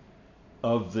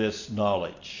of this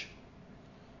knowledge.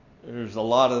 There's a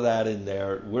lot of that in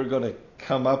there. We're going to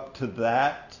come up to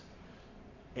that,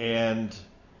 and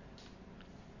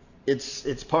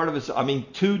it's part of his,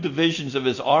 2 divisions of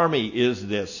his army is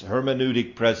this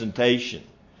hermeneutic presentation.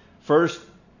 First,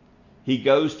 he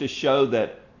goes to show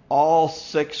that all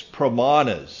 6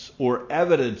 pramanas or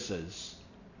evidences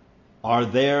are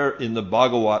there in the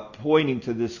Bhagavat pointing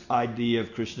to this idea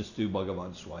of Krishnastu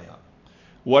Bhagavan Swayam.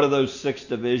 What are those 6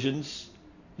 divisions?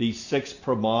 These 6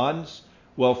 pramans?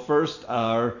 Well, first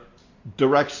are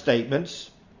direct statements,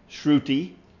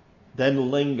 Shruti, then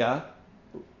Linga,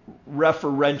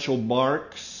 referential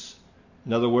marks.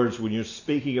 In other words, when you're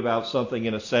speaking about something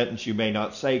in a sentence, you may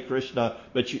not say Krishna,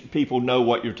 but people know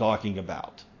what you're talking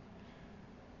about.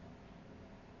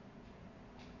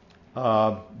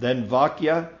 Then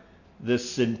Vakya, the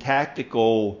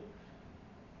syntactical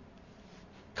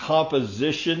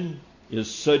composition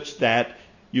is such that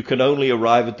you can only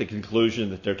arrive at the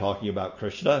conclusion that they're talking about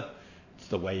Krishna. It's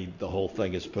the way the whole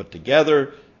thing is put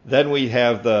together. Then we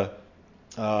have the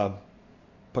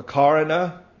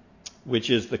Pakarana, which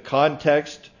is the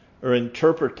context or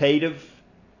interpretative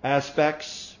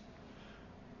aspects,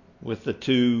 with the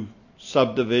 2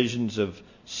 subdivisions of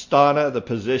Sthana, the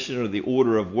position or the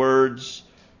order of words,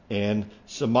 and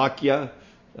Samakya,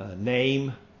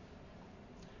 name.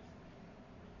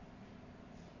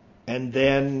 And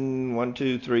then 1,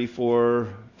 2, 3, 4,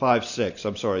 5, 6.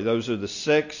 I'm sorry, those are the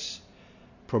 6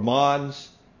 pramans.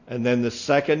 And then the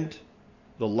second,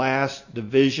 the last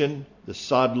division, the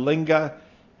sadlinga,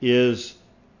 is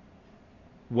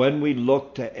when we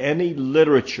look to any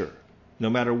literature, no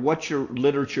matter what your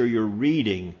literature you're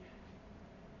reading,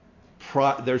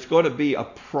 there's going to be a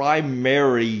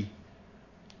primary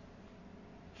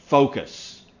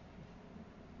focus.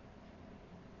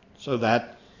 So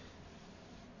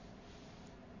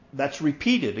that's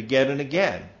repeated again and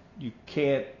again. You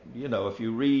can't, if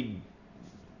you read,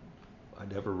 I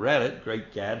never read it,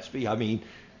 Great Gatsby. I mean,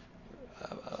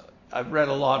 I've read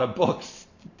a lot of books.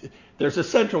 There's a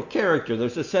central character.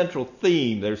 There's a central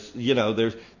theme.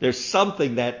 There's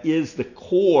something that is the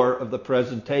core of the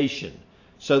presentation.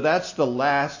 So that's the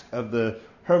last of the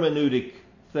hermeneutic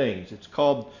things. It's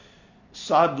called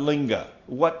sadlinga.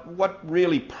 What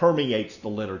really permeates the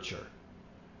literature?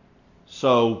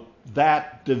 So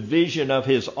that division of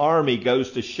his army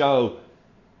goes to show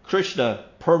Krishna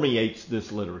permeates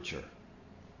this literature.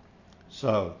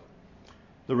 So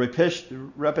the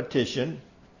repetition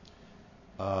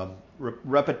of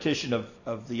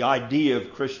the idea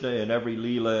of Krishna in every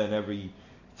Leela and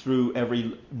through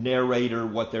every narrator,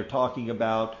 what they're talking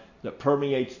about, that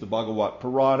permeates the Bhagavad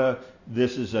Purana.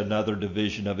 This is another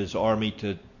division of his army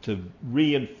to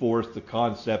reinforce the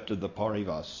concept of the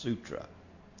Parivas Sutra.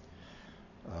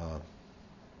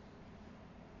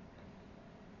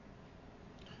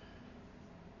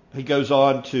 He goes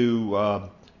on to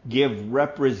give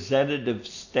representative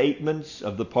statements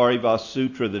of the Parivas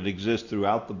Sutra that exist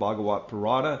throughout the Bhagavad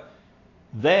Purana.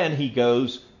 Then he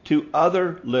goes to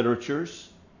other literatures,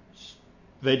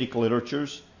 Vedic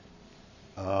literatures,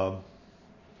 to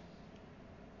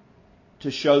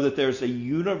show that there's a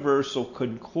universal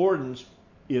concordance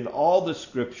in all the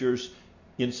scriptures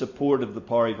in support of the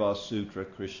Parivas Sutra,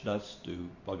 Krishnastu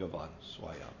Bhagavan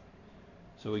Swayam.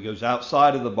 So he goes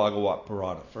outside of the Bhagavad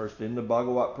Purana. First in the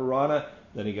Bhagavad Purana,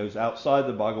 then he goes outside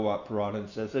the Bhagavad Purana and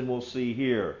says, and we'll see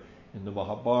here in the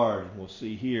Mahabharata, and we'll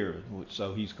see here.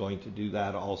 So he's going to do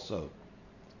that also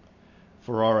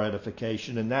for our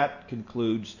edification. And that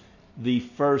concludes the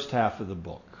first half of the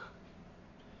book.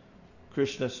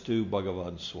 Krishnastu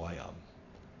Bhagavan Swayam.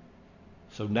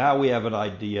 So now we have an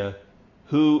idea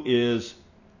who is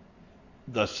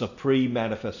the supreme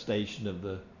manifestation of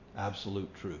the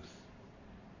absolute truth,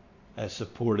 as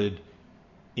supported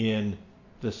in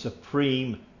the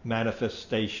supreme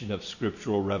manifestation of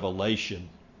scriptural revelation,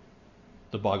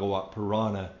 the Bhagavad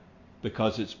Purana,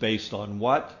 because it's based on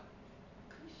what?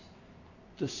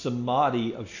 The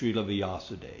Samadhi of Srila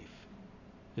Vyasadeva.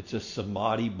 It's a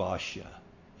Samadhi Bhashya.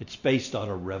 It's based on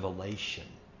a revelation.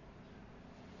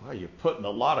 Well, you're putting a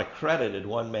lot of credit in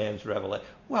one man's revelation.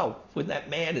 Well, when that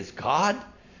man is God,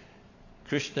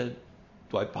 Krishna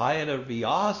Dvaipayana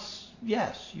Vyas,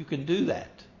 yes, you can do that.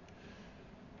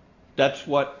 That's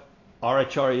what our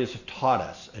acharyas have taught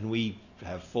us, and we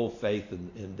have full faith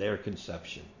in their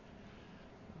conception.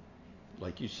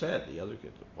 Like you said, the other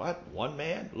kid, what? One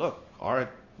man? Look,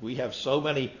 we have so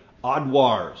many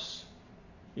Adwars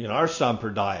in our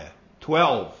Sampradaya,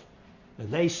 12,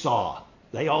 and they saw.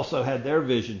 They also had their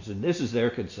visions, and this is their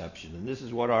conception, and this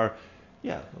is what our...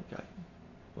 Yeah, okay.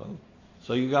 Well,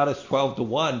 so you got us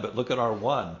 12-1, but look at our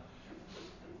 1.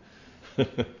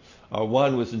 Our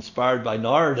 1 was inspired by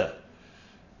Narada.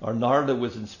 Our Narada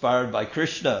was inspired by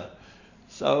Krishna.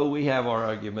 So we have our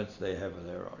arguments, they have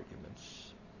their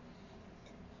arguments.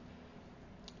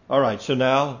 All right, so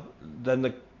now, then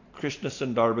the Krishna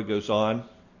Sandarbha goes on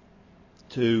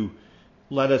to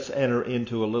let us enter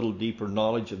into a little deeper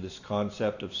knowledge of this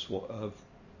concept of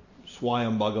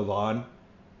Swayam Bhagavan.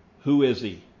 Who is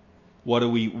he?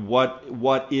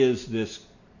 What is this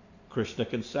Krishna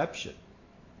conception?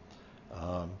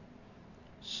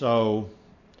 So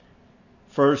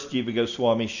first, Jiva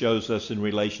Goswami shows us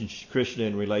Krishna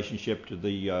in relationship to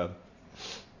the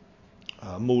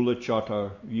Mula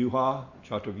Chaturvyuha,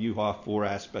 4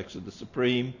 aspects of the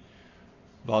Supreme,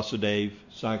 Vasudeva,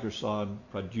 Sankarsan,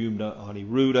 Pradyumna,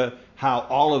 Aniruddha, how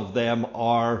all of them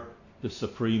are the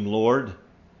Supreme Lord.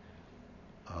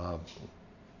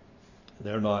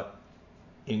 They're not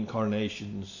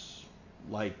incarnations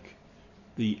like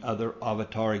the other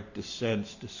avataric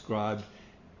descents described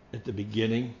at the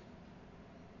beginning,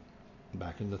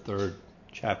 back in the 3rd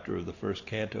chapter of the 1st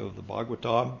canto of the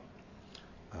Bhagavatam.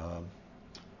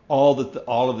 All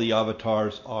of the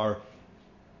avatars are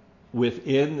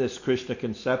within this Krishna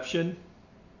conception,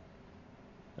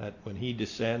 that when he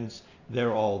descends,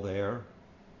 they're all there.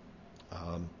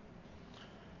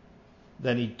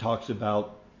 Then he talks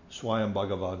about Swayam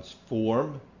Bhagavan's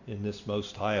form in this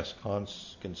most highest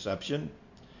conception,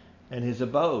 and his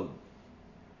abode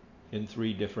in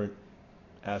three different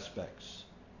aspects: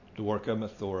 Dwarka,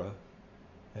 Mathura,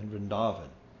 and Vrindavan,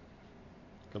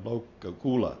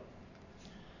 Gokula.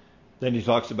 Then he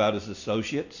talks about his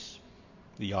associates,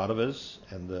 the Yadavas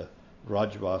and the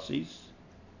Rajvasis.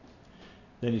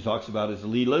 Then he talks about his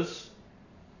Leelas,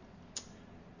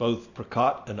 both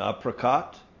Prakat and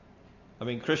Aprakat. I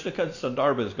mean, Krishna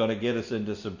Sandarbha is going to get us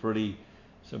into some pretty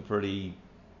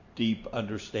deep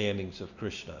understandings of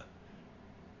Krishna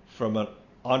from an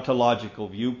ontological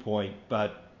viewpoint,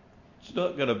 but it's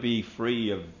not going to be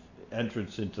free of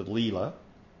entrance into Leela.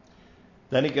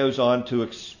 Then he goes on to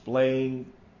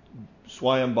explain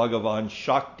Swayam Bhagavan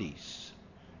Shaktis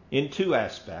in two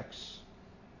aspects.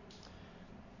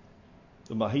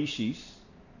 The Mahishis,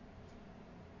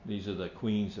 these are the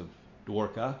queens of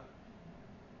Dwarka,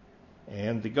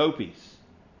 and the Gopis.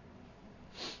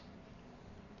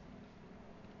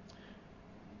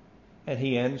 And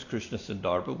he ends Krishna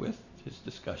Sandarbha with his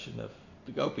discussion of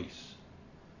the Gopis.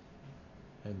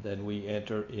 And then we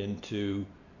enter into,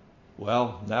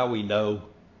 well, now we know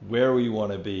where we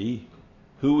want to be,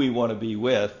 who we want to be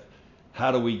with,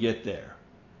 how do we get there?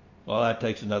 Well, that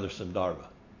takes another Sandarbha.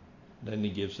 Then he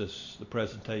gives us the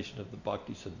presentation of the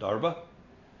Bhakti Sandarbha,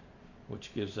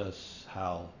 which gives us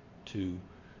how to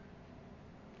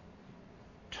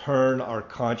turn our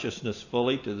consciousness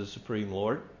fully to the Supreme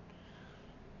Lord,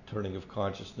 turning of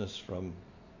consciousness from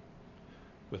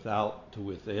without to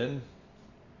within.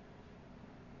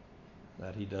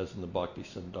 That he does in the Bhakti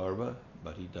Sandarbha,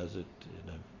 but he does it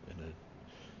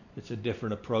it's a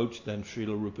different approach than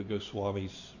Srila Rupa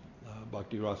Goswami's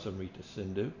Bhakti Rasamrita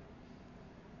Sindhu.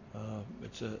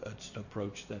 It's an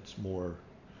approach that's more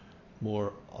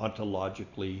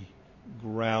ontologically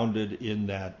grounded in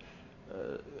that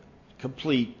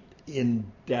complete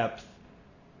in-depth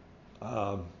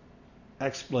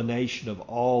explanation of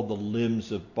all the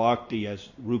limbs of bhakti as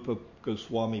Rupa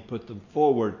Goswami put them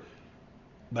forward,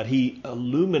 but he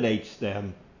illuminates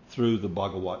them through the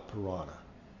Bhagavat Purana.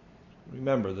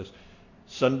 Remember this,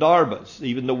 Sandarbhas,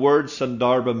 even the word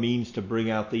Sandarbha means to bring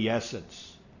out the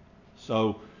essence.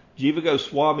 So Jiva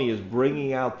Goswami is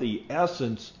bringing out the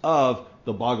essence of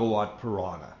the Bhagavat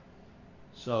Purana.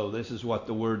 So this is what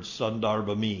the word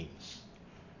Sandarbha means,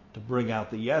 to bring out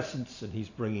the essence, and he's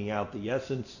bringing out the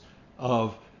essence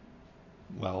of,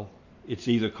 well, it's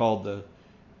either called the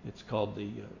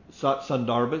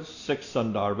Sandarbhas, 6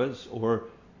 Sandarbhas, or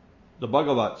the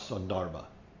Bhagavat Sandarbha,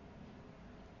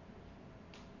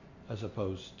 as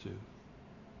opposed to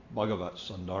Bhagavat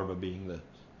Sandarbha being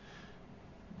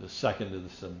the second of the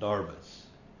Sandarbhas,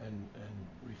 and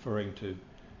referring to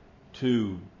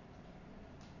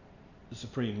the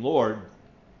Supreme Lord,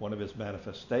 one of his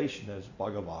manifestations as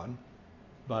Bhagavan,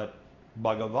 but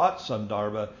Bhagavat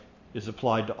Sandarbha is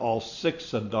applied to all 6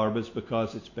 Sandarbhas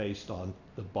because it's based on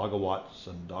the Bhagavat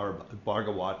Sandarbha, the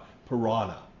Bhagavat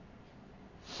Purana.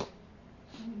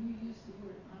 When you use the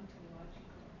word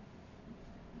ontological,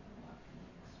 what can you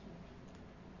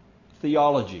explain?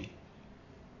 Theology.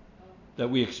 Oh, That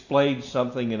we explain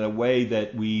something in a way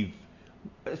that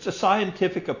it's a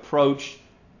scientific approach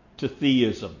to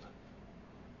theism,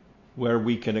 where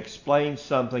we can explain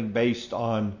something based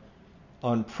on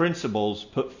principles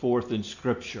put forth in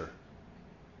Scripture.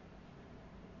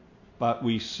 But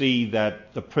we see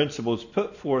that the principles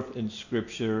put forth in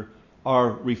Scripture are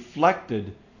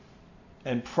reflected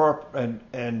and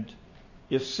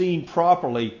if seen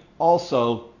properly,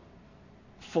 also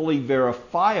fully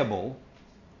verifiable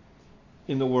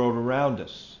in the world around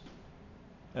us.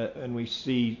 And we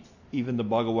see even the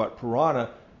Bhagavat Purana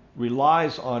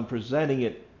relies on presenting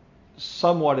it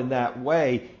somewhat in that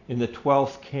way in the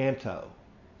 12th canto.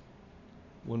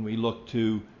 When we look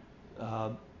to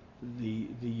the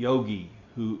yogi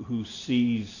who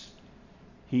sees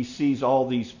all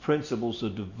these principles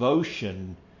of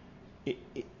devotion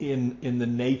in the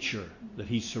nature that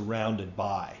he's surrounded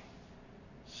by.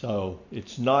 So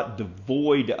it's not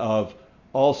devoid of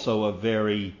also a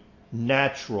very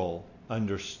natural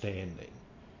understanding.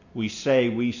 We say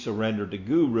we surrender to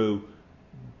Guru.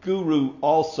 Guru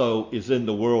also is in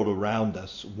the world around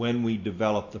us when we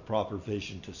develop the proper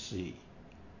vision to see.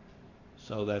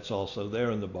 So that's also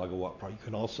there in the Bhagavat Purana. You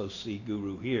can also see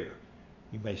Guru here.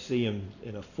 You may see him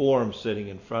in a form sitting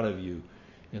in front of you,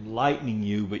 enlightening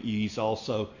you, but he's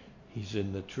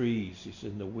in the trees, he's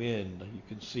in the wind. You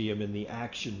can see him in the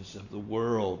actions of the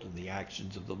world and the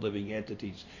actions of the living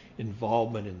entities'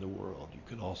 involvement in the world. You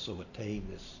can also attain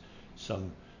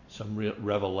some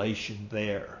revelation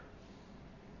there.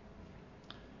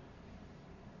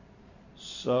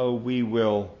 So we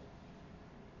will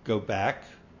go back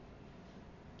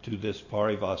to this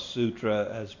Paribhas Sutra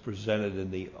as presented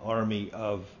in the army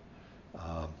of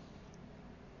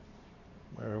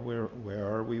where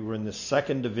are we? We're in the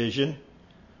second division.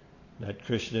 That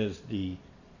Krishna is the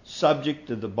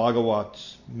subject of the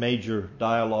Bhagavat's major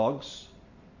dialogues.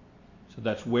 So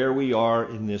that's where we are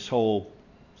in this whole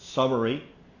summary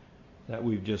that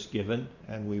we've just given,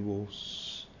 and we will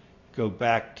go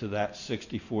back to that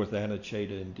 64th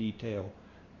Anucheta in detail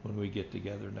when we get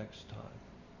together next time.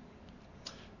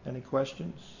 Any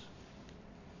questions?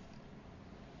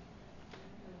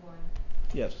 One.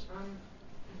 Yes.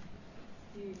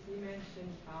 You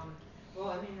mentioned,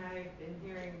 well, I mean, I've been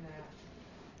hearing that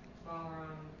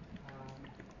Balaram,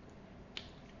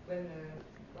 when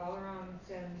Balaram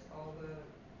sends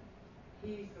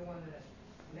he's the one that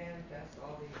manifests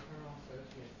all the eternal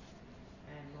associates,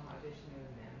 and Mahavishnu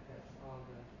manifests all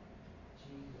the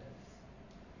jivas.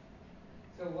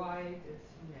 So why does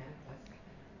he manifest?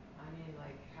 I mean,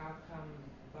 like, how come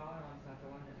Balaram's not the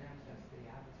one that manifests the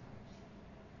avatars?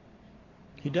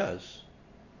 He does.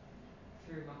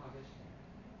 Through Mahavishnu.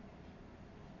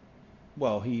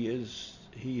 Well, he is.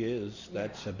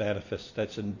 That's Yeah. a manifest.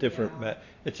 That's a different. Yeah.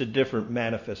 It's a different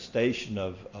manifestation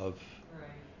of. Right.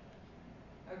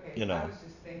 Okay. You know. I was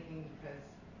just thinking because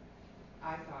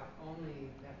I thought only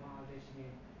that Mahavishnu.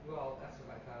 Well, that's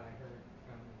what I thought I heard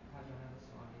from Padmanabha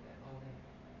Swami, that only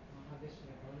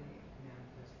Mahavishnu only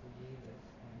manifests the jivas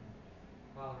and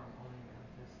Balaram only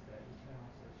manifests the eternal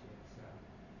associates. So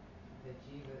the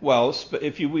jivas. Well,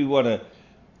 if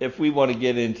we want to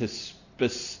get into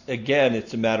again,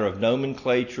 it's a matter of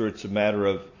nomenclature. It's a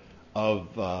matter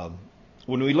of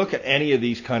when we look at any of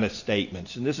these kind of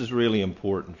statements, and this is really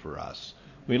important for us.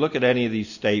 When we look at any of these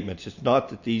statements, it's not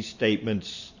that these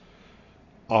statements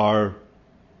are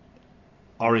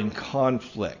in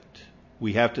conflict.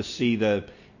 We have to see them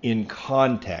in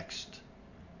context,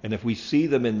 and if we see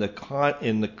them in the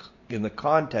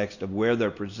context of where they're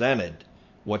presented,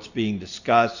 what's being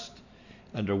discussed,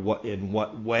 in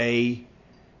what way.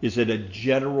 Is it a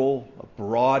general, a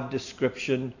broad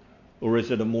description, or is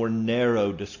it a more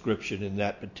narrow description in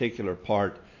that particular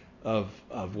part of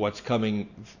what's coming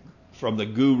from the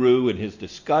guru in his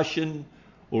discussion,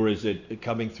 or is it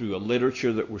coming through a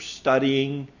literature that we're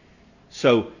studying?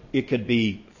 So it could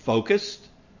be focused,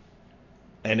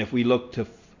 and if we look to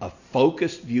a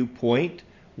focused viewpoint,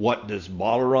 what does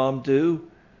Balaram do?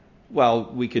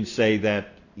 Well, we could say that,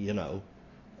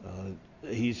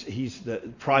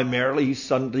 primarily he's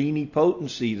Sandhini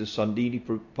potency. The Sandhini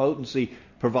potency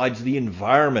provides the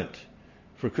environment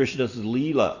for Krishna's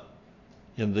Leela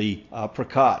in the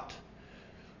Prakat.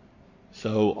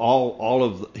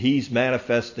 So he's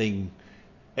manifesting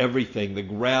everything, the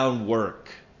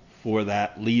groundwork for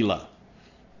that Leela.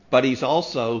 But he's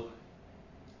also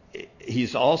part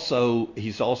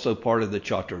of the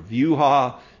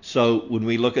Chaturvyuha. So when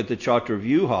we look at the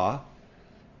Chaturvyuha,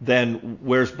 then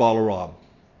where's Balaram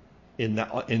in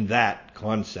that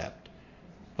concept?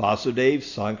 Vasudev,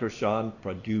 Sankarshan,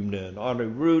 Pradyumna, and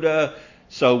Aniruddha.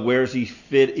 So where's he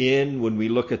fit in when we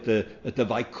look at the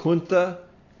Vaikuntha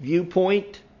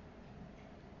viewpoint?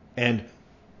 And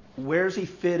where's he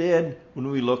fit in when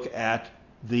we look at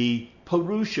the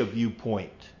Purusha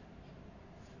viewpoint?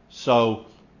 So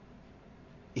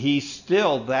he's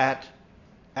still that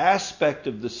aspect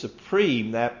of the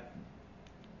Supreme,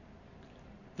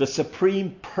 the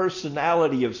Supreme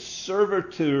Personality of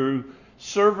servitor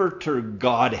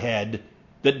Godhead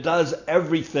that does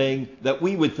everything that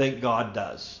we would think God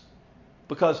does.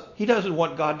 Because he doesn't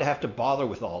want God to have to bother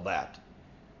with all that.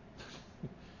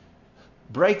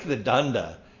 Break the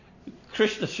danda.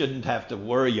 Krishna shouldn't have to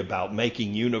worry about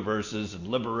making universes and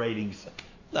liberating.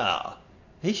 No,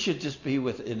 he should just be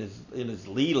in his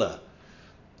Leela.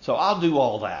 So I'll do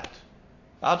all that.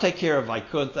 I'll take care of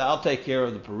Vaikuntha. I'll take care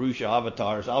of the Purusha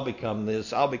avatars. I'll become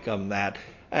this. I'll become that.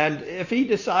 And if he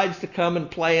decides to come and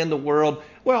play in the world,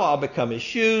 well, I'll become his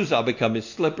shoes. I'll become his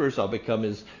slippers. I'll become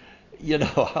his,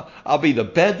 I'll be the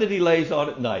bed that he lays on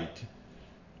at night.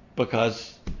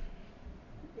 Because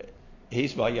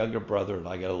he's my younger brother and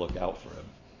I got to look out for him.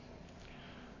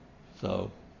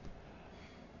 So,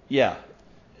 yeah.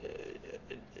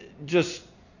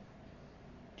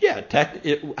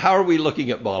 How are we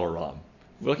looking at Balaram?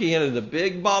 We're looking at it the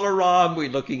big Balaram. We're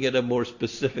looking at a more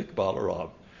specific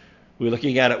Balaram. We're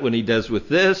looking at it when he does with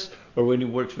this or when he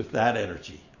works with that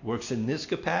energy. Works in this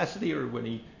capacity or when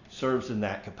he serves in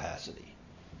that capacity.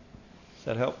 Does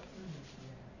that help?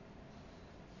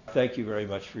 Thank you very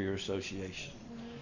much for your association.